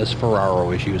as Ferraro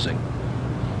is using.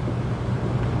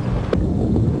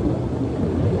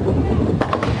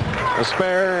 A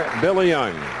spare, Billy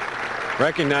Young.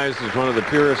 Recognized as one of the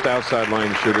purest outside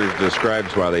line shooters,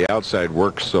 describes why the outside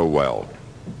works so well.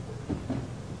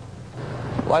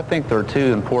 Well, I think there are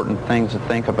two important things to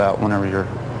think about whenever you're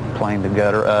playing the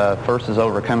gutter. First is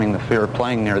overcoming the fear of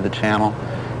playing near the channel,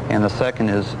 and the second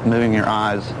is moving your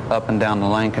eyes up and down the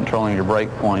lane, controlling your break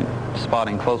point,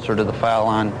 spotting closer to the foul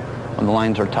line when the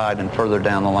lanes are tight and further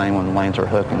down the lane when the lanes are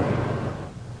hooking.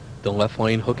 The left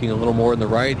lane hooking a little more than the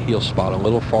right. He'll spot a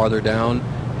little farther down,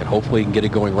 and hopefully he can get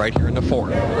it going right here in the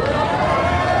fourth.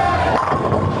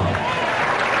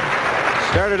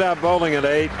 Started out bowling at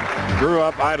 8, grew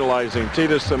up idolizing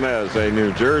Tita Semez, a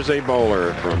New Jersey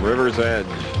bowler from River's Edge.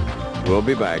 We'll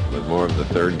be back with more of the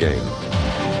third game.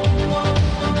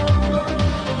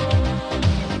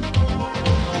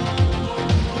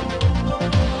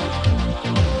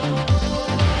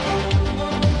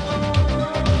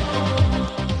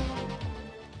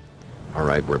 All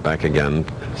right, we're back again.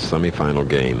 Semifinal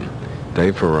game.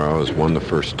 Dave Ferraro has won the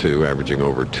first two, averaging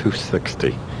over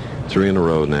 260. 3 in a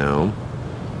row now.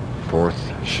 Fourth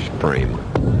frame.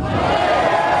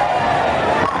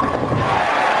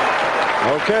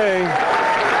 Okay.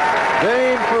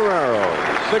 Dave Ferraro,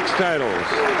 6 titles,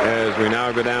 as we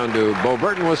now go down to Bo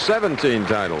Burton with 17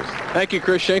 titles. Thank you,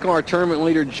 Chris Schenkel. Our tournament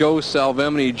leader, Joe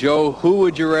Salvemini. Joe, who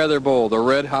would you rather bowl, the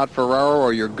red-hot Ferraro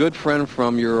or your good friend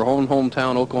from your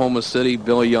hometown, Oklahoma City,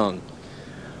 Billy Young?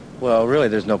 Well, really,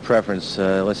 there's no preference.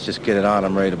 Let's just get it on.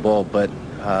 I'm ready to bowl, but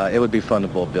it would be fun to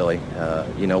bowl Billy.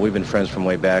 You know, we've been friends from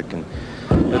way back, and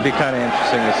it would be kind of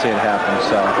interesting to see it happen.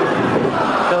 So,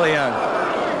 Billy Young.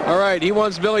 All right, he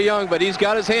wants Billy Young, but he's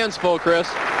got his hands full, Chris.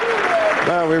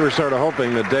 Well, we were sort of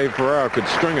hoping that Dave Ferraro could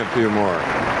string a few more.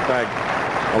 In fact,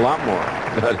 a lot more.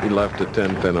 But he left a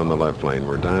 10-pin on the left lane.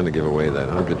 We're dying to give away that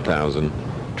 100,000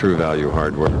 True Value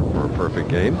hardware for a perfect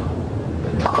game.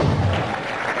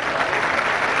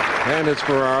 And it's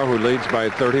Ferraro who leads by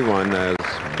 31 as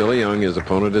Billy Young, his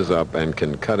opponent, is up and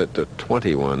can cut it to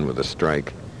 21 with a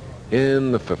strike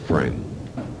in the 5th frame.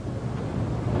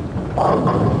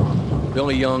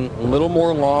 Billy Young, a little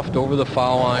more loft over the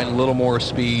foul line, a little more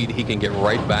speed. He can get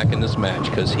right back in this match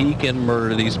because he can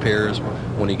murder these pairs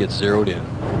when he gets zeroed in.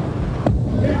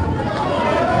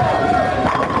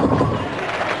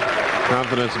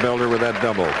 Confidence builder with that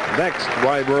double. Next,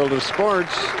 Wide World of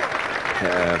Sports.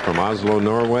 From Oslo,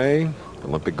 Norway,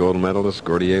 Olympic gold medalist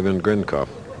Gordievin Grinkov.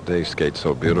 They skate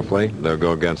so beautifully. They'll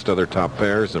go against other top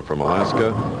pairs. And from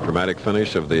Alaska, dramatic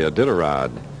finish of the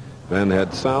Iditarod. Then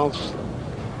head south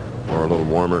for a little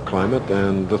warmer climate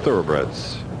and the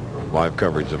Thoroughbreds. Live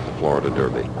coverage of the Florida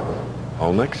Derby.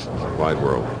 All next, Wide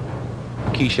World.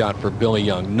 Key shot for Billy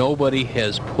Young. Nobody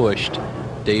has pushed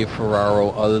Dave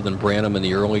Ferraro other than Branham in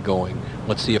the early going.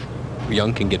 Let's see if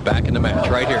Young can get back in the match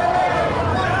right here.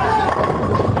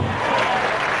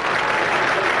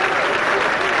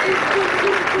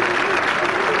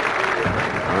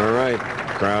 All right,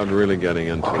 crowd really getting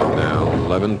into it now.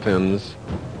 11 pins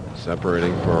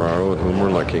separating Ferraro, at whom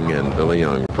we're looking, and Billy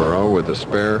Young. Ferraro with a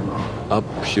spare up,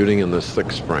 shooting in the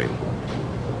 6th frame.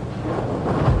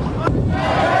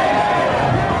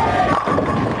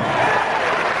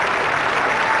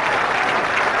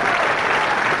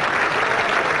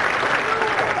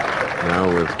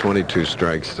 Now with 22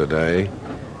 strikes today,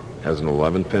 has an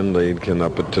 11-pin lead, can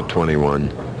up it to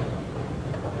 21.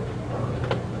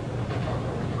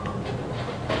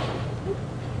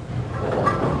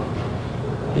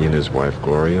 He and his wife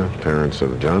Gloria, parents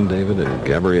of John David and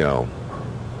Gabrielle.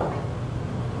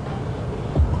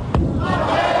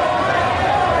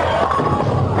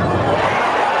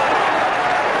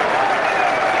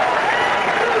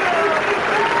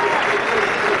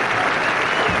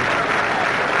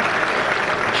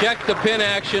 Check the pin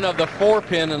action of the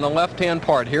 4-pin in the left-hand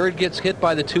part. Here it gets hit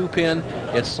by the 2-pin.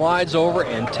 It slides over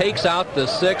and takes out the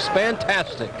 6.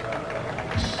 Fantastic.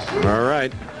 All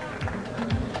right.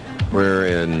 We're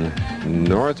in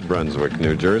North Brunswick,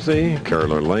 New Jersey.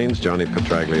 Carolyn Lane's Johnny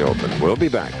Petraglia Open. We'll be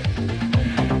back.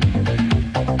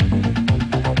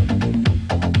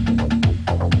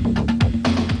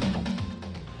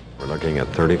 We're looking at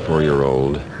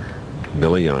 34-year-old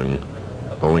Billy Young,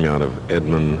 bowling out of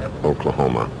Edmond,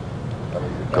 Oklahoma,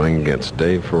 going against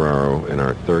Dave Ferraro in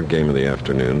our 3rd game of the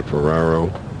afternoon. Ferraro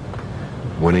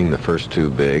winning the first 2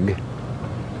 big.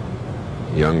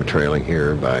 Young trailing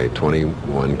here by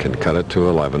 21 can cut it to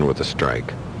 11 with a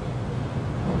strike.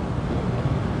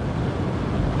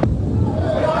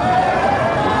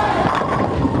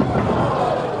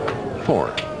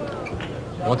 Four.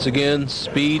 Once again,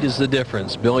 speed is the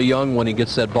difference. Billy Young, when he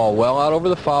gets that ball well out over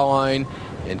the foul line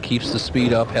and keeps the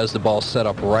speed up, has the ball set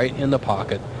up right in the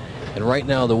pocket. And right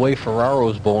now, the way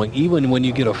Ferraro's bowling, even when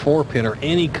you get a 4-pin or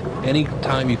any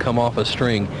time you come off a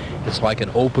string, it's like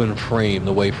an open frame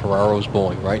the way Ferraro's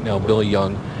bowling. Right now, Billy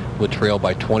Young would trail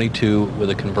by 22 with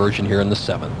a conversion here in the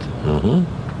 7th.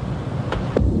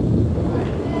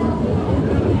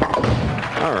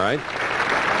 All right.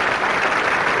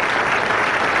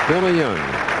 Billy Young.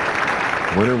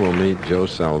 Winner will meet Joe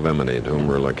Salvemini, at whom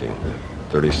we're looking.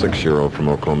 36-year-old from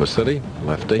Oklahoma City,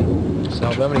 lefty.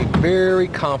 Salvemini very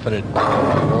confident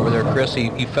over there, Chris.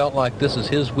 He felt like this is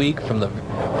his week from the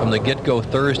get-go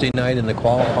Thursday night in the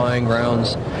qualifying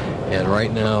rounds, and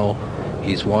right now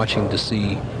he's watching to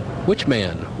see which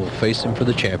man will face him for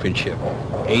the championship.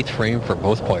 8th frame for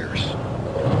both players.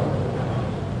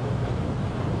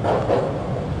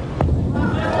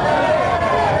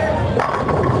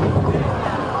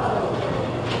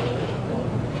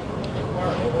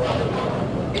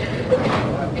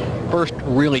 First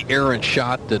really errant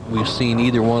shot that we've seen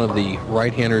either one of the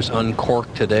right-handers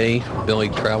uncork today. Billy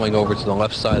traveling over to the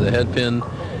left side of the head pin.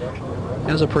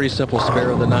 Has a pretty simple spare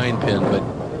of the 9-pin, but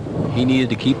he needed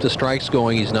to keep the strikes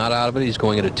going. He's not out of it. He's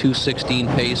going at a 2:16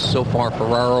 pace. So far,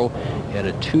 Ferraro at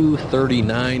a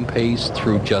 2:39 pace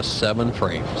through just 7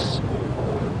 frames.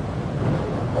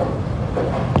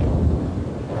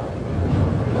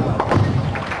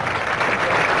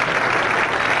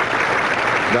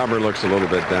 Dauber looks a little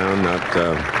bit down, not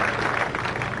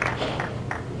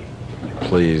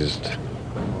pleased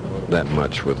that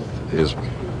much with his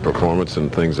performance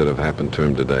and things that have happened to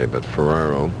him today. But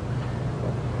Ferraro,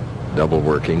 double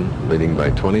working, leading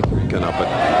by 23, can up it.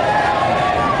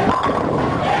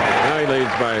 Now he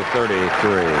leads by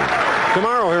 33.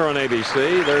 Tomorrow here on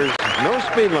ABC, there's no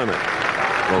speed limit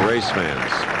for race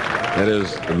fans. That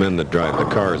is the men that drive the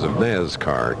cars of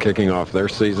NASCAR, kicking off their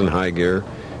season high gear.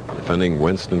 Defending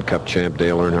Winston Cup champ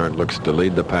Dale Earnhardt looks to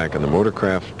lead the pack in the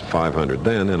Motorcraft 500.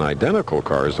 Then, in identical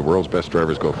cars, the world's best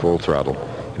drivers go full throttle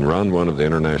in round 1 of the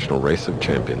International Race of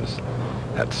Champions.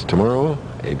 That's tomorrow,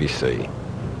 ABC.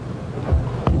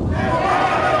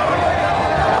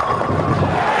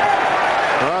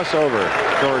 Crossover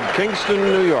toward Kingston,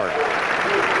 New York.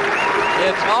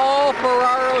 It's all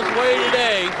Ferraro's way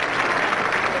today.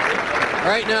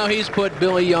 Right now, he's put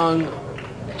Billy Young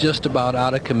just about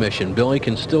out of commission. Billy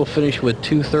can still finish with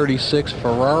 236.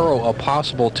 Ferraro a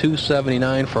possible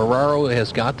 279. Ferraro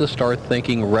has got to start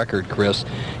thinking record, Chris.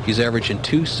 He's averaging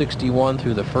 261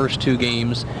 through the first 2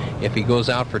 games. If he goes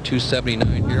out for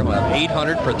 279 here, he'll have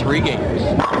 800 for 3 games.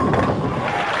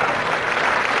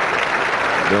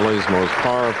 Billy's most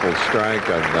powerful strike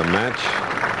of the match.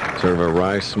 Sort of a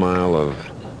wry smile of,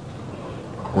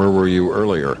 where were you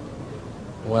earlier?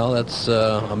 Well, that's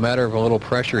a matter of a little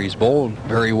pressure. He's bowled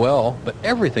very well, but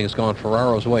everything's gone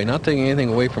Ferraro's way. Not taking anything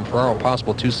away from Ferraro,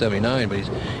 possible 279, but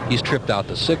he's tripped out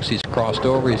the 6, he's crossed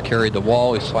over, he's carried the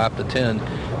wall, he's slapped the 10.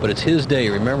 But it's his day.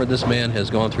 Remember, this man has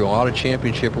gone through a lot of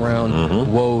championship round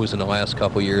woes in the last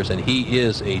couple years, and he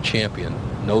is a champion,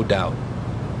 no doubt.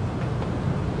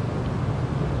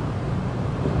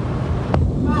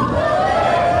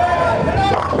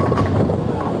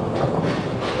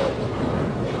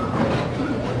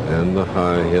 And the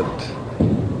high hit.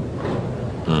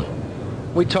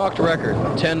 We talked record,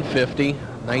 1050,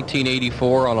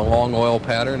 1984 on a long oil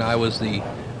pattern. I was the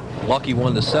lucky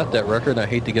one to set that record. I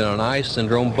hate to get on eye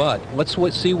syndrome, but let's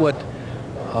see what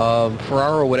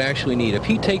Ferraro would actually need. If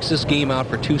he takes this game out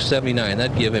for 279,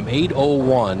 that'd give him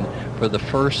 801 for the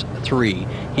first 3.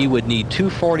 He would need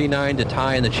 249 to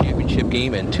tie in the championship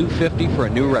game and 250 for a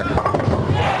new record. All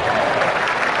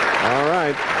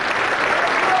right.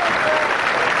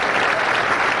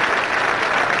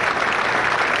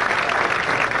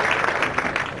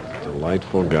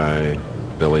 Delightful guy,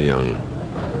 Billy Young.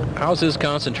 How's his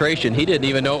concentration? He didn't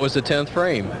even know it was the 10th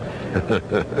frame.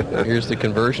 Here's the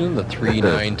conversion, the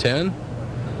 3-9-10.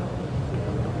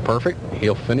 Perfect.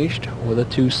 He'll finished with a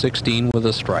 216 with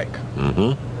a strike.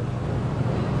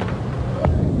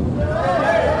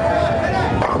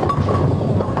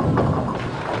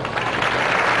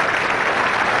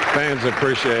 Fans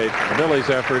appreciate Billy's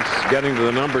efforts getting to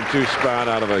the number 2 spot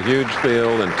out of a huge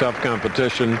field and tough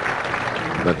competition.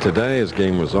 But today his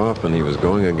game was off and he was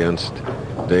going against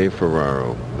Dave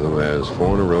Ferraro, who has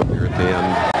 4 in a row here at the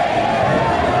end.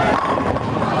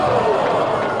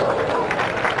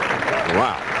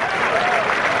 Wow.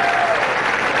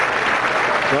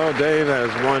 So Dave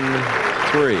has won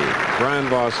 3. Brian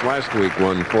Voss last week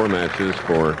won 4 matches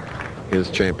for his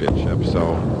championship.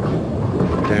 So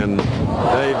can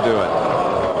Dave do it?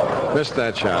 Missed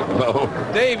that shot, Bo.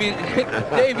 Dave, you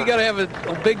got to have a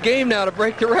big game now to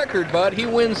break the record, bud. He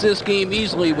wins this game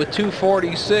easily with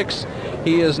 246.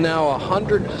 He is now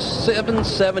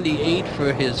 107.78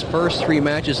 for his first 3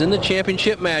 matches. In the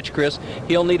championship match, Chris,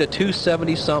 he'll need a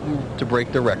 270-something to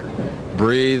break the record.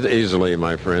 Breathe easily,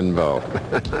 my friend Bo.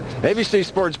 ABC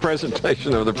Sports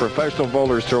presentation of the Professional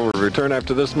Bowlers Tour will return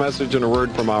after this message and a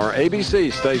word from our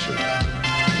ABC station.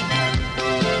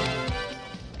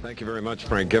 Thank you very much,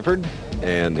 Frank Gifford.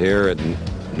 And here in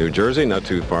New Jersey, not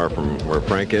too far from where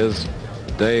Frank is,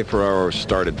 Dave Ferraro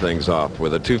started things off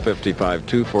with a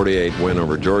 255-248 win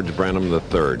over George Branham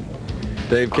III.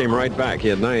 Dave came right back. He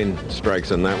had 9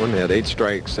 strikes in that one. He had 8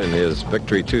 strikes in his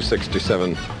victory,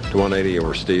 267-180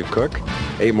 over Steve Cook.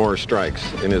 8 more strikes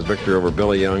in his victory over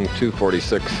Billy Young,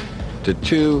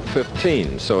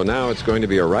 246-215. So now it's going to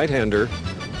be a right-hander,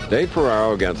 Dave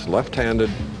Ferraro against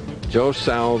left-handed Joe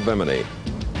Salvemini.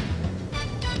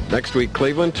 Next week,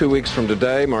 Cleveland. 2 weeks from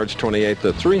today, March 28th,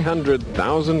 the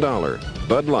 $300,000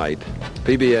 Bud Light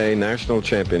PBA National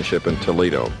Championship in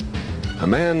Toledo. A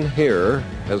man here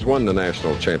has won the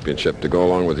national championship to go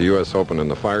along with the U.S. Open and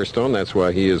the Firestone. That's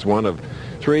why he is one of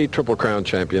 3 Triple Crown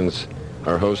champions.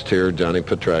 Our host here, Johnny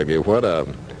Petraglia. What a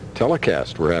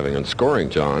telecast we're having and scoring,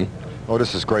 John. Oh,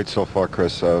 this is great so far,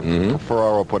 Chris.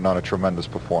 Ferraro putting on a tremendous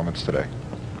performance today.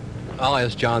 I'll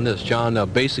ask John this. John,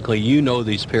 basically, you know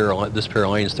this pair of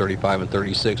lanes, 35 and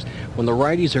 36. When the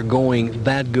righties are going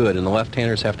that good and the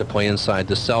left-handers have to play inside,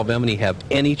 does Salvemini have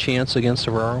any chance against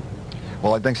Ferraro?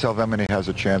 Well, I think Salvemini has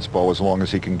a chance, Bo, as long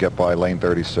as he can get by lane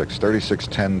 36. 36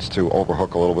 tends to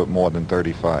overhook a little bit more than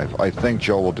 35. I think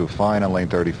Joe will do fine on lane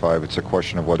 35. It's a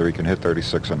question of whether he can hit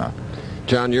 36 or not.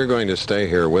 John, you're going to stay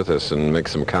here with us and make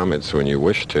some comments when you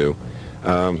wish to.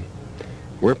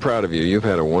 We're proud of you. You've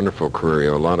had a wonderful career.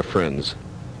 You have a lot of friends.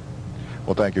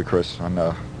 Well, thank you, Chris. And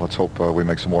let's hope we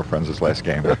make some more friends this last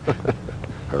game.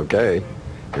 Okay,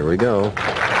 here we go.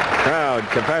 Crowd,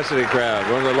 capacity crowd,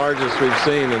 one of the largest we've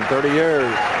seen in 30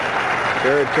 years.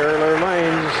 Here at Carolina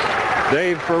Lanes,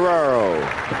 Dave Ferraro.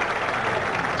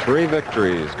 3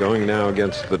 victories, going now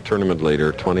against the tournament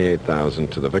leader,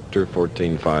 28,000 to the victor,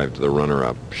 14-5 to the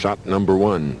runner-up. Shot number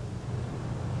 1.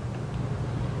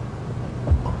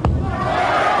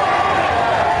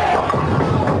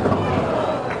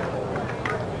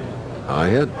 High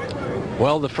hit.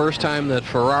 Well, the first time that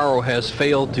Ferraro has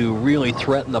failed to really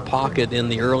threaten the pocket in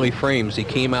the early frames. He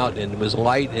came out and was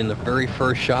light in the very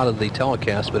first shot of the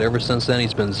telecast, but ever since then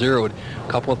he's been zeroed. A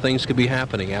couple of things could be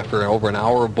happening. After over an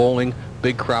hour of bowling,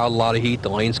 big crowd, a lot of heat, the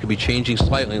lanes could be changing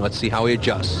slightly. Let's see how he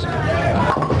adjusts. All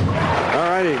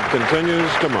right, he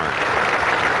continues to mark.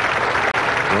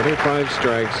 25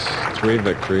 strikes, 3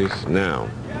 victories. Now,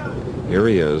 here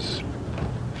he is.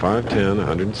 5'10",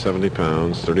 170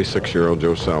 pounds, 36-year-old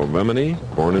Joe Salvemini,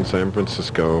 born in San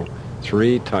Francisco,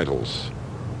 3 titles.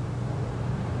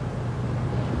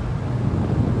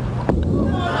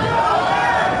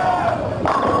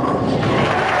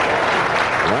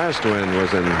 Last win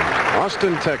was in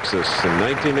Austin, Texas in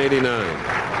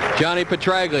 1989. Johnny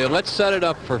Petraglia, let's set it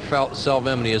up for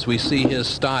Salvemini as we see his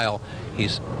style.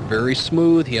 He's very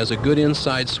smooth. He has a good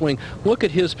inside swing. Look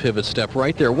at his pivot step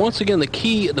right there. Once again, the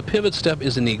key, the pivot step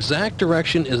is in the exact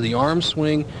direction as the arm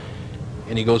swing,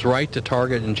 and he goes right to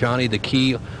target. And Johnny, the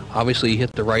key, obviously he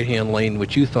hit the right-hand lane,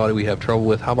 which you thought we'd have trouble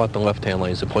with. How about the left-hand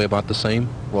lane? Does it play about the same?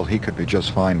 Well, he could be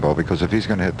just fine, Bo, because if he's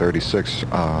going to hit 36,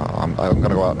 I'm going to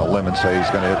go out on a limb and say he's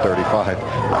going to hit 35.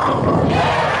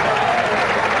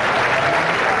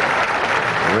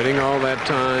 Waiting all that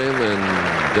time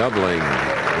and doubling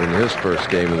in his first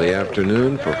game of the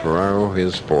afternoon for Ferraro,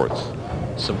 his 4th.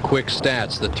 Some quick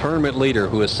stats. The tournament leader,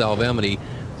 who is Salvemini,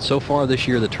 so far this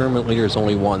year, the tournament leader has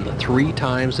only won 3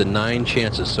 times in 9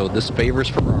 chances, so this favors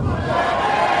Ferraro.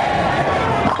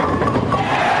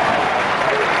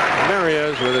 And there he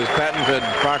is with his patented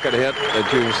pocket hit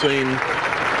that you've seen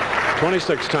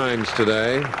 26 times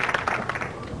today.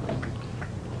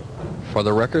 For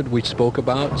the record we spoke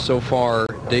about, so far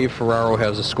Dave Ferraro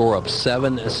has a score of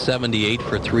 778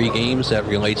 for 3 games. That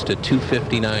relates to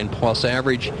 259 plus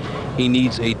average. He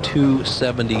needs a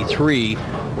 273,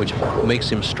 which makes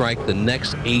him strike the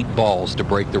next 8 balls to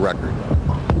break the record.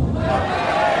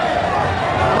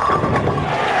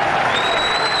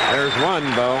 There's one,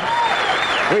 Bo.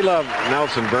 We love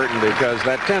Nelson Burton because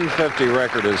that 1050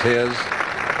 record is his.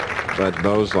 But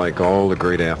Bo's like all the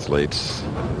great athletes.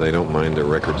 They don't mind their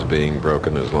records being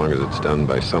broken as long as it's done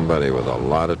by somebody with a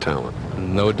lot of talent.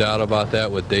 No doubt about that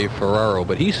with Dave Ferraro,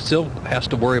 but he still has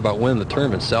to worry about winning the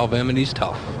tournament. Salvemini's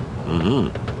tough.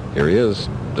 Here he is,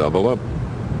 double up.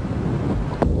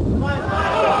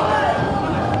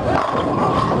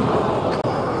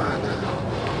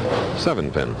 Seven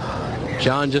pin.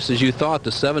 John, just as you thought,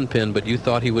 the 7-pin, but you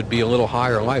thought he would be a little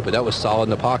higher light, but that was solid in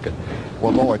the pocket.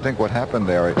 Well, Bo, I think what happened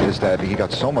there is that he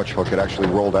got so much hook it actually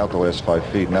rolled out the last 5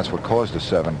 feet, and that's what caused the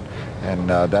 7. And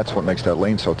that's what makes that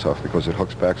lane so tough, because it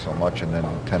hooks back so much and then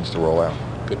tends to roll out.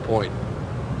 Good point.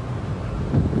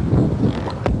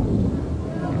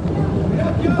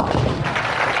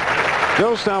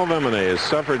 Joe Salvemini has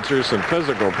suffered through some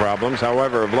physical problems.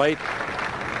 However, of late,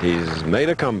 he's made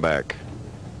a comeback.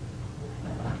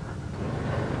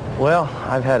 Well,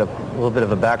 I've had a little bit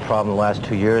of a back problem the last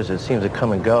 2 years. It seems to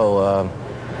come and go. A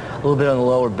little bit on the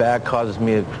lower back causes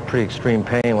me a pretty extreme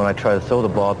pain when I try to throw the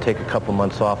ball. Take a couple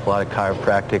months off, a lot of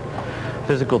chiropractic,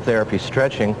 physical therapy,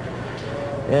 stretching,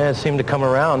 and it seemed to come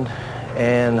around.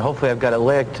 And hopefully I've got it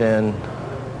licked, and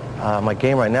my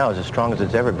game right now is as strong as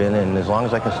it's ever been, and as long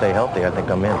as I can stay healthy, I think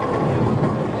I'm in.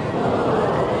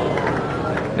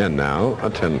 And now a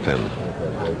 10-pin.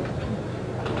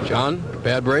 John,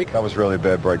 bad break? That was really a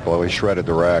bad break blow. He shredded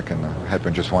the rack, and the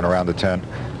headpin just went around the 10.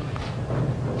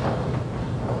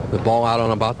 The ball out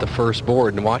on about the first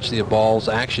board, and watch the ball's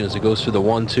action as it goes through the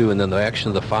 1-2 and then the action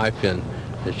of the 5-pin.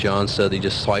 As John said, he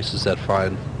just slices that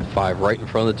 5 right in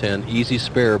front of the 10. Easy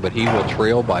spare, but he will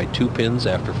trail by 2 pins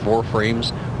after 4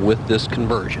 frames with this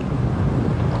conversion.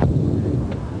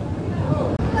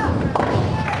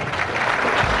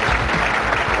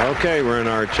 Okay, we're in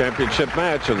our championship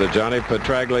match of the Johnny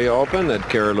Petraglia Open at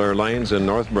Carolina Lanes in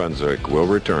North Brunswick. We'll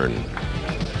return.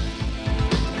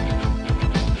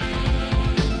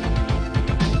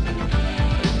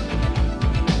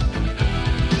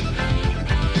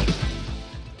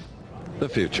 The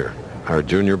future. Our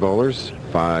junior bowlers,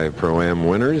 5 Pro-Am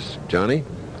winners. Johnny?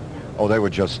 Oh, they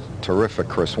were just terrific,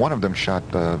 Chris. One of them shot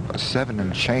a 7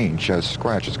 and change as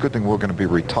scratch. It's a good thing we're going to be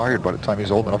retired by the time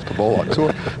he's old enough to bowl on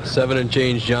tour. 7 and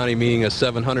change, Johnny, meaning a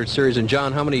 700 series. And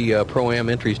John, how many Pro-Am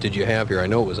entries did you have here? I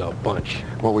know it was a bunch.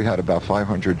 Well, we had about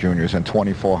 500 juniors and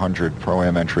 2,400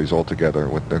 Pro-Am entries altogether,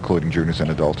 with including juniors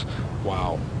and adults.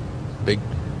 Wow. Big.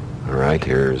 All right,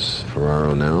 here's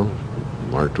Ferraro now.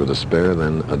 Marked with a spare,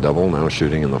 then a double, now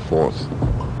shooting in the 4th.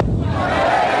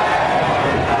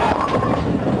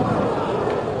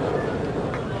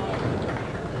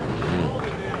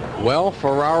 Well,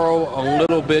 Ferraro a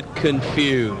little bit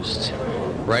confused.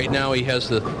 Right now he has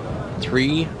the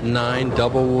 3-9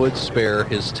 double wood spare,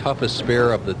 his toughest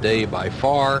spare of the day by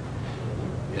far,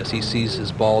 as he sees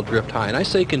his ball drift high. And I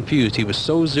say confused. He was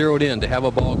so zeroed in to have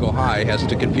a ball go high has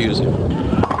to confuse him.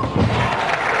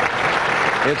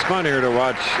 It's fun here to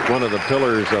watch one of the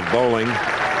pillars of bowling,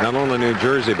 not only New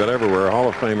Jersey, but everywhere. Hall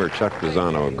of Famer Chuck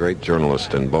Pisano, a great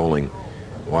journalist in bowling,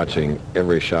 watching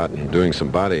every shot and doing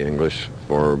some body English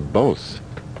for both.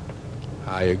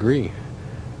 I agree.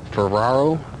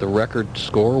 Ferraro, the record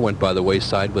score, went by the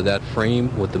wayside with that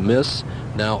frame with the miss.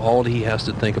 Now all he has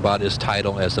to think about is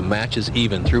title as the match is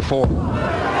even through 4.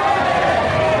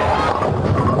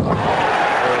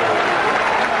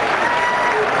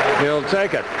 He'll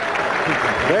take it.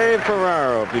 Dave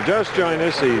Ferraro, if you just joined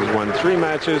us, he's won 3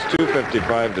 matches,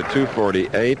 255 to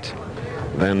 248,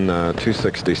 then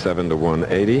 267 to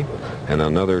 180, and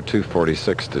another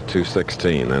 246 to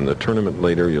 216. And the tournament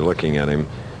leader, you're looking at him,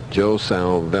 Joe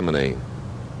Salvemini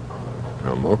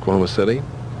from Oklahoma City.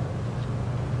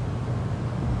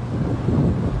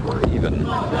 We're even.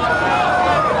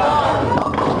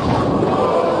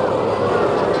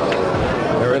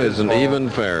 It is an even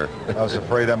fair. I was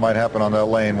afraid that might happen on that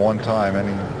lane one time, and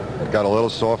he got a little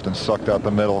soft and sucked out the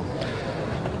middle.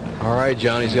 All right,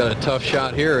 Johnny's got a tough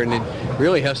shot here, and it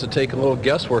really has to take a little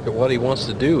guesswork at what he wants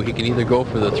to do. He can either go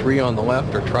for the 3 on the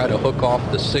left or try to hook off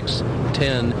the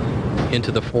 6-10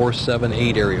 into the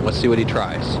 4-7-8 area. Let's see what he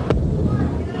tries.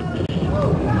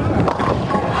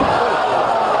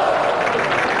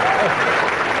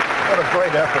 What a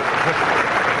great effort.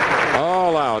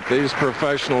 All out. These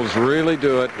professionals really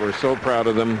do it. We're so proud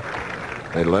of them.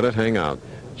 They let it hang out.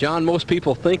 John, most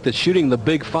people think that shooting the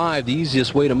big 5, the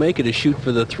easiest way to make it is shoot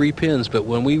for the 3 pins. But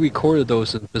when we recorded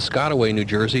those in Piscataway, New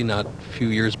Jersey, not a few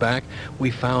years back,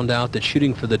 we found out that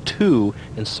shooting for the 2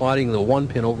 and sliding the 1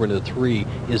 pin over into the 3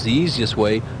 is the easiest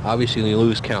way. Obviously, you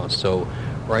lose counts. So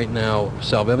right now,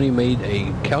 Salvemini made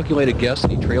a calculated guess,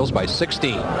 and he trails by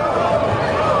 16.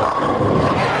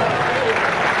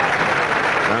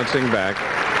 Bouncing back.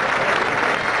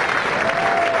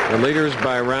 The leaders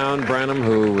by round, Branham,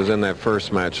 who was in that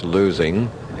first match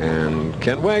losing, and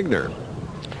Kent Wagner.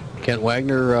 Kent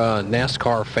Wagner,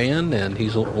 NASCAR fan, and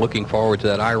he's looking forward to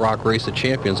that IROC Race of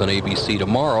Champions on ABC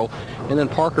tomorrow. And then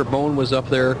Parker Bone was up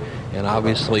there, and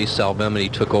obviously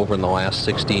Salvemini took over in the last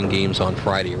 16 games on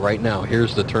Friday. Right now,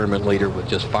 here's the tournament leader with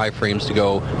just 5 frames to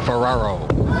go, Ferraro.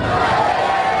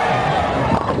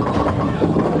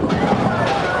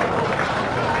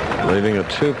 Leaving a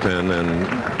 2-pin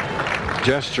and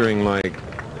gesturing like,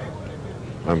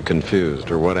 I'm confused,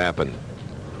 or what happened?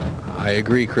 I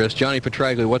agree, Chris. Johnny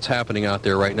Petraglia, what's happening out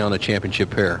there right now in the championship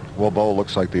pair? Well, Bo,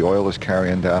 looks like the oil is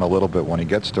carrying down a little bit. When he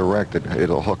gets direct,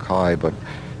 it'll hook high, but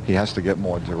he has to get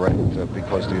more direct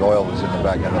because the oil is in the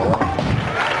back end of the line.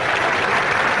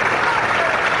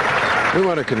 We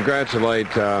want to congratulate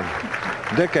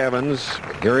Dick Evans,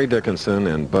 Gary Dickinson,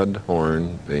 and Bud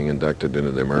Horn being inducted into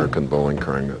the American Bowling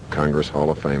Congress Hall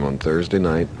of Fame on Thursday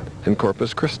night in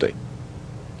Corpus Christi.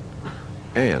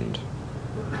 And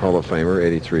Hall of Famer,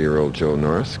 83-year-old Joe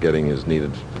Norris, getting his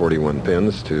needed 41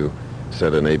 pins to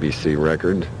set an ABC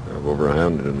record of over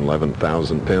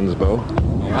 111,000 pins, Bo.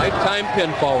 Lifetime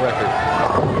pinfall record.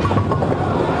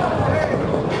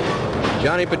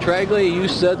 Johnny Petraglia, you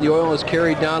said the oil is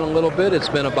carried down a little bit. It's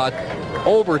been about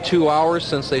over 2 hours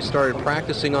since they started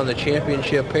practicing on the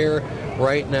championship pair.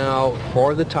 Right now,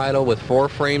 for the title with 4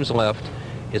 frames left,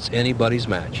 it's anybody's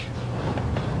match.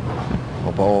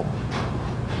 Well, Bo,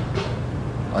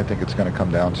 I think it's going to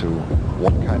come down to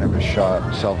what kind of a shot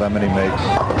Salvemini makes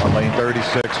on lane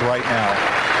 36 right now.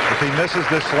 If he misses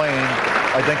this lane,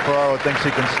 I think Ferraro thinks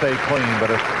he can stay clean, but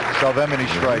if Salvemini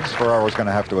strikes, Ferraro's going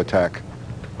to have to attack.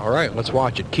 All right, let's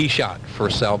watch it. Key shot for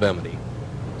Salvemini.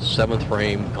 7th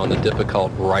frame on the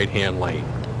difficult right-hand lane.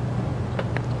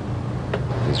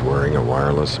 He's wearing a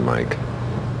wireless mic.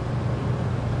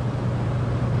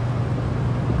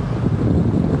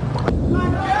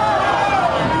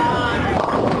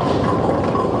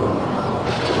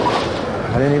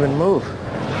 I didn't even move.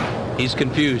 He's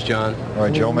confused, John. All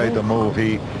right, Joe made the move.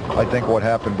 I think what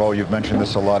happened, Bo, you've mentioned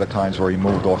this a lot of times where he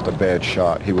moved off the bad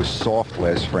shot. He was soft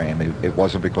last frame. It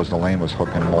wasn't because the lane was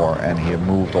hooking more, and he had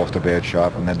moved off the bad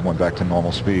shot and then went back to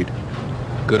normal speed.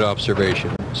 Good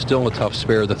observation. Still a tough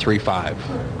spare, the 3-5.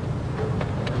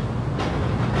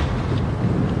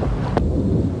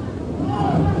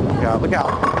 Look out, look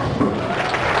out.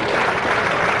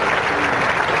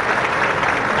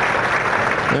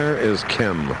 There is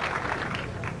Kim.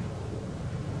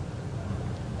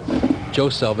 Joe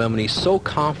Salvemini so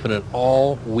confident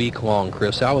all week long,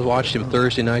 Chris. I was watching him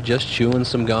Thursday night just chewing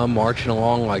some gum, marching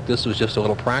along like this was just a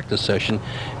little practice session.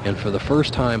 And for the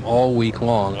first time all week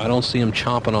long, I don't see him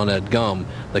chomping on that gum.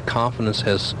 The confidence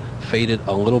has faded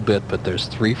a little bit, but there's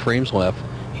 3 frames left.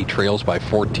 He trails by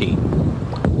 14.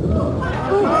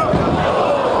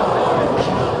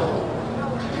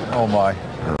 Oh, my.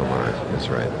 Oh, my. That's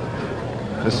right.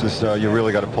 This is, you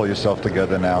really got to pull yourself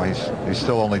together now. He's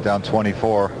still only down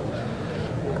 24.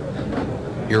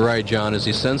 You're right, John, as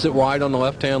he sends it wide on the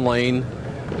left-hand lane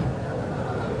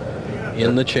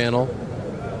in the channel.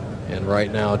 And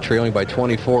right now trailing by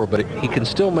 24, but he can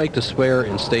still make the spare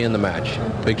and stay in the match.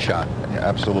 Big shot. Yeah,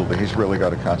 absolutely. He's really got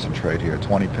to concentrate here.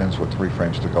 20 pins with 3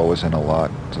 frames to go isn't a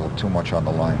lot. Too much on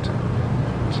the line to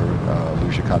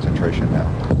lose your concentration now.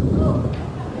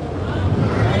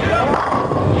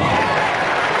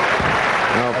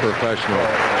 Now professional.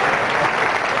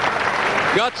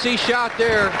 Gutsy shot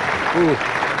there. Ooh.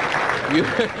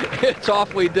 It's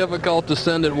awfully difficult to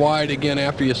send it wide again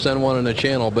after you send one in the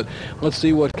channel, but let's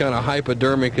see what kind of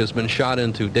hypodermic has been shot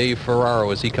into Dave Ferraro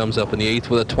as he comes up in the 8th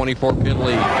with a 24-pin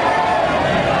lead.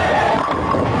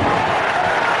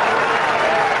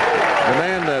 The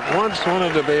man that once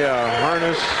wanted to be a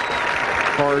harness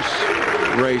horse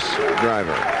race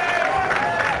driver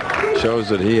shows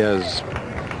that he has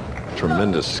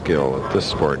tremendous skill at this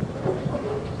sport.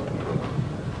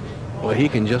 Well, he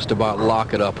can just about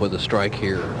lock it up with a strike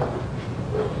here.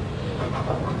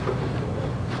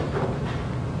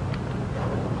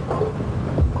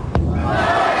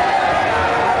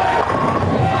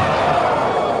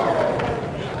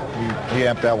 He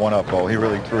amped that one up, Bo. He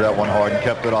really threw that one hard and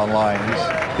kept it on line.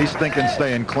 He's thinking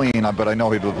staying clean, but I know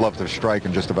he would love to strike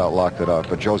and just about locked it up.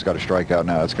 But Joe's got to strike out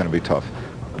now. It's going to be tough.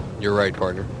 You're right,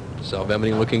 partner.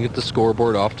 Salvemini looking at the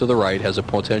scoreboard off to the right has a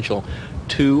potential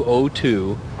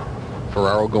 202.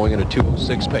 Ferraro going at a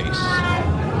 206 pace.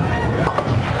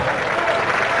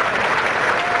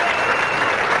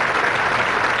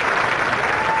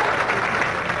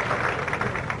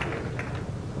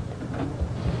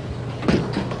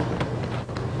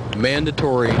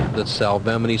 Mandatory that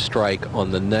Salvemini strike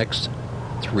on the next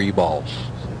 3 balls.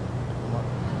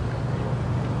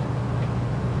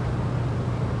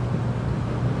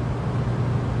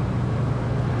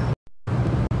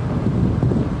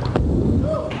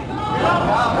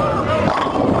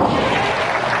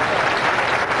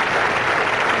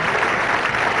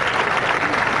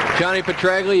 Johnny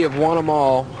Petraglia, you've won them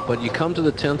all, but you come to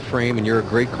the 10th frame and you're a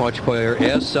great clutch player,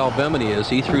 as Salvemini is.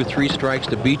 He threw 3 strikes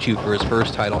to beat you for his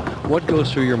first title. What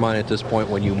goes through your mind at this point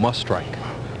when you must strike?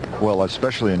 Well,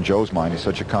 especially in Joe's mind, he's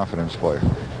such a confidence player,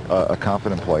 a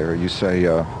confident player. You say,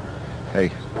 hey,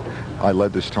 I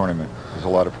led this tournament. There's a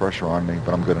lot of pressure on me,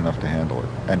 but I'm good enough to handle it.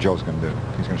 And Joe's going to do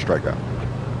it. He's going to strike out.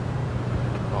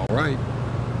 All right.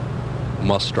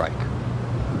 Must strike.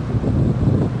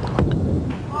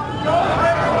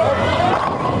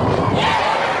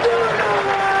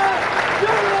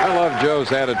 I love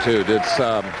Joe's attitude.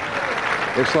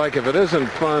 It's like if it isn't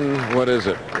fun, what is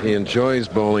it? He enjoys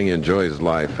bowling, he enjoys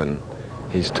life, and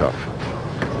he's tough.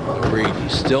 Agreed.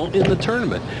 He's still in the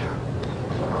tournament.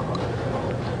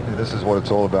 This is what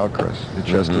it's all about, Chris. Your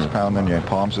chest is pounding, your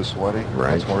palms are sweaty.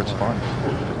 Right. That's where it's fun.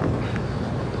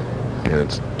 And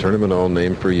it's tournament all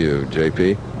named for you,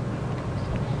 JP.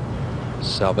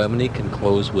 Salvemini can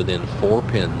close within 4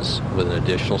 pins with an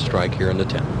additional strike here in the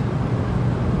 10th.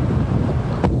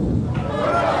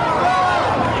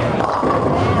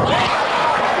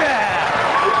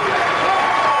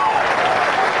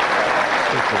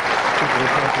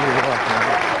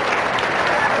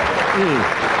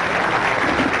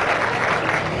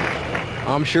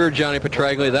 I'm sure Johnny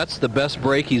Petraglia, that's the best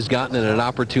break he's gotten at an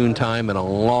opportune time in a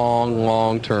long,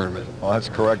 long tournament. Well, that's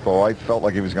correct, Bo. I felt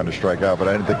like he was going to strike out, but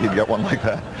I didn't think he'd get one like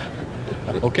that.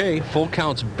 Okay, full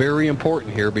count's very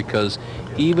important here because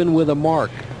even with a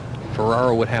mark,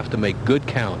 Ferraro would have to make good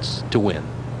counts to win.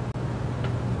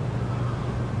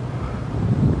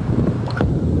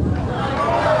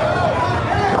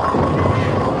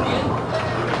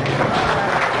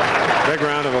 Big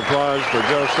round of applause for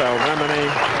Joe Salvemini,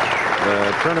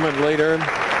 the tournament leader,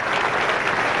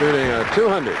 shooting a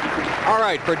 200. All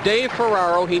right, for Dave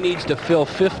Ferraro, he needs to fill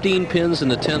 15 pins in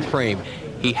the 10th frame.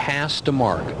 He has to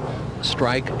mark.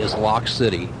 Strike is lock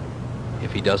city.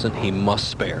 If he doesn't, he must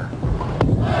spare.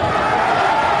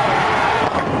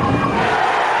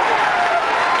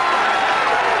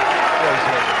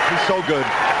 He's so good.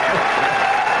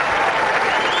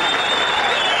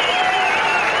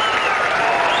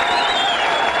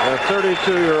 The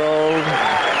 32-year-old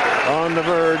on the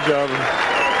verge of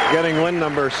getting win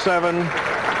number 7.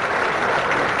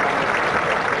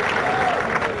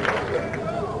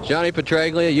 Johnny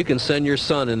Petraglia, you can send your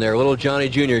son in there. Little Johnny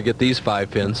Jr. get these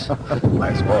 5 pins.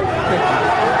 Nice ball.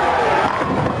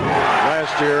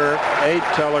 Last year, 8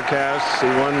 telecasts. He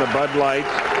won the Bud Light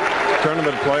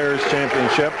Tournament Players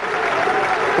Championship.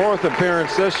 4th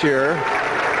appearance this year.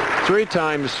 3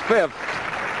 times 5th.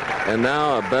 And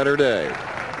now a better day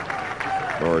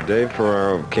for Dave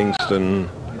Ferraro of Kingston,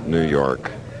 New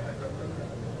York.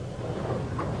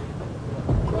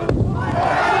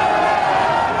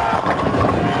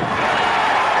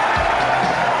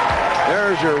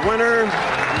 There's your winner,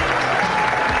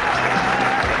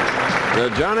 the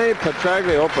Johnny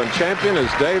Petraglia Open champion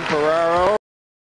is Dave Ferraro.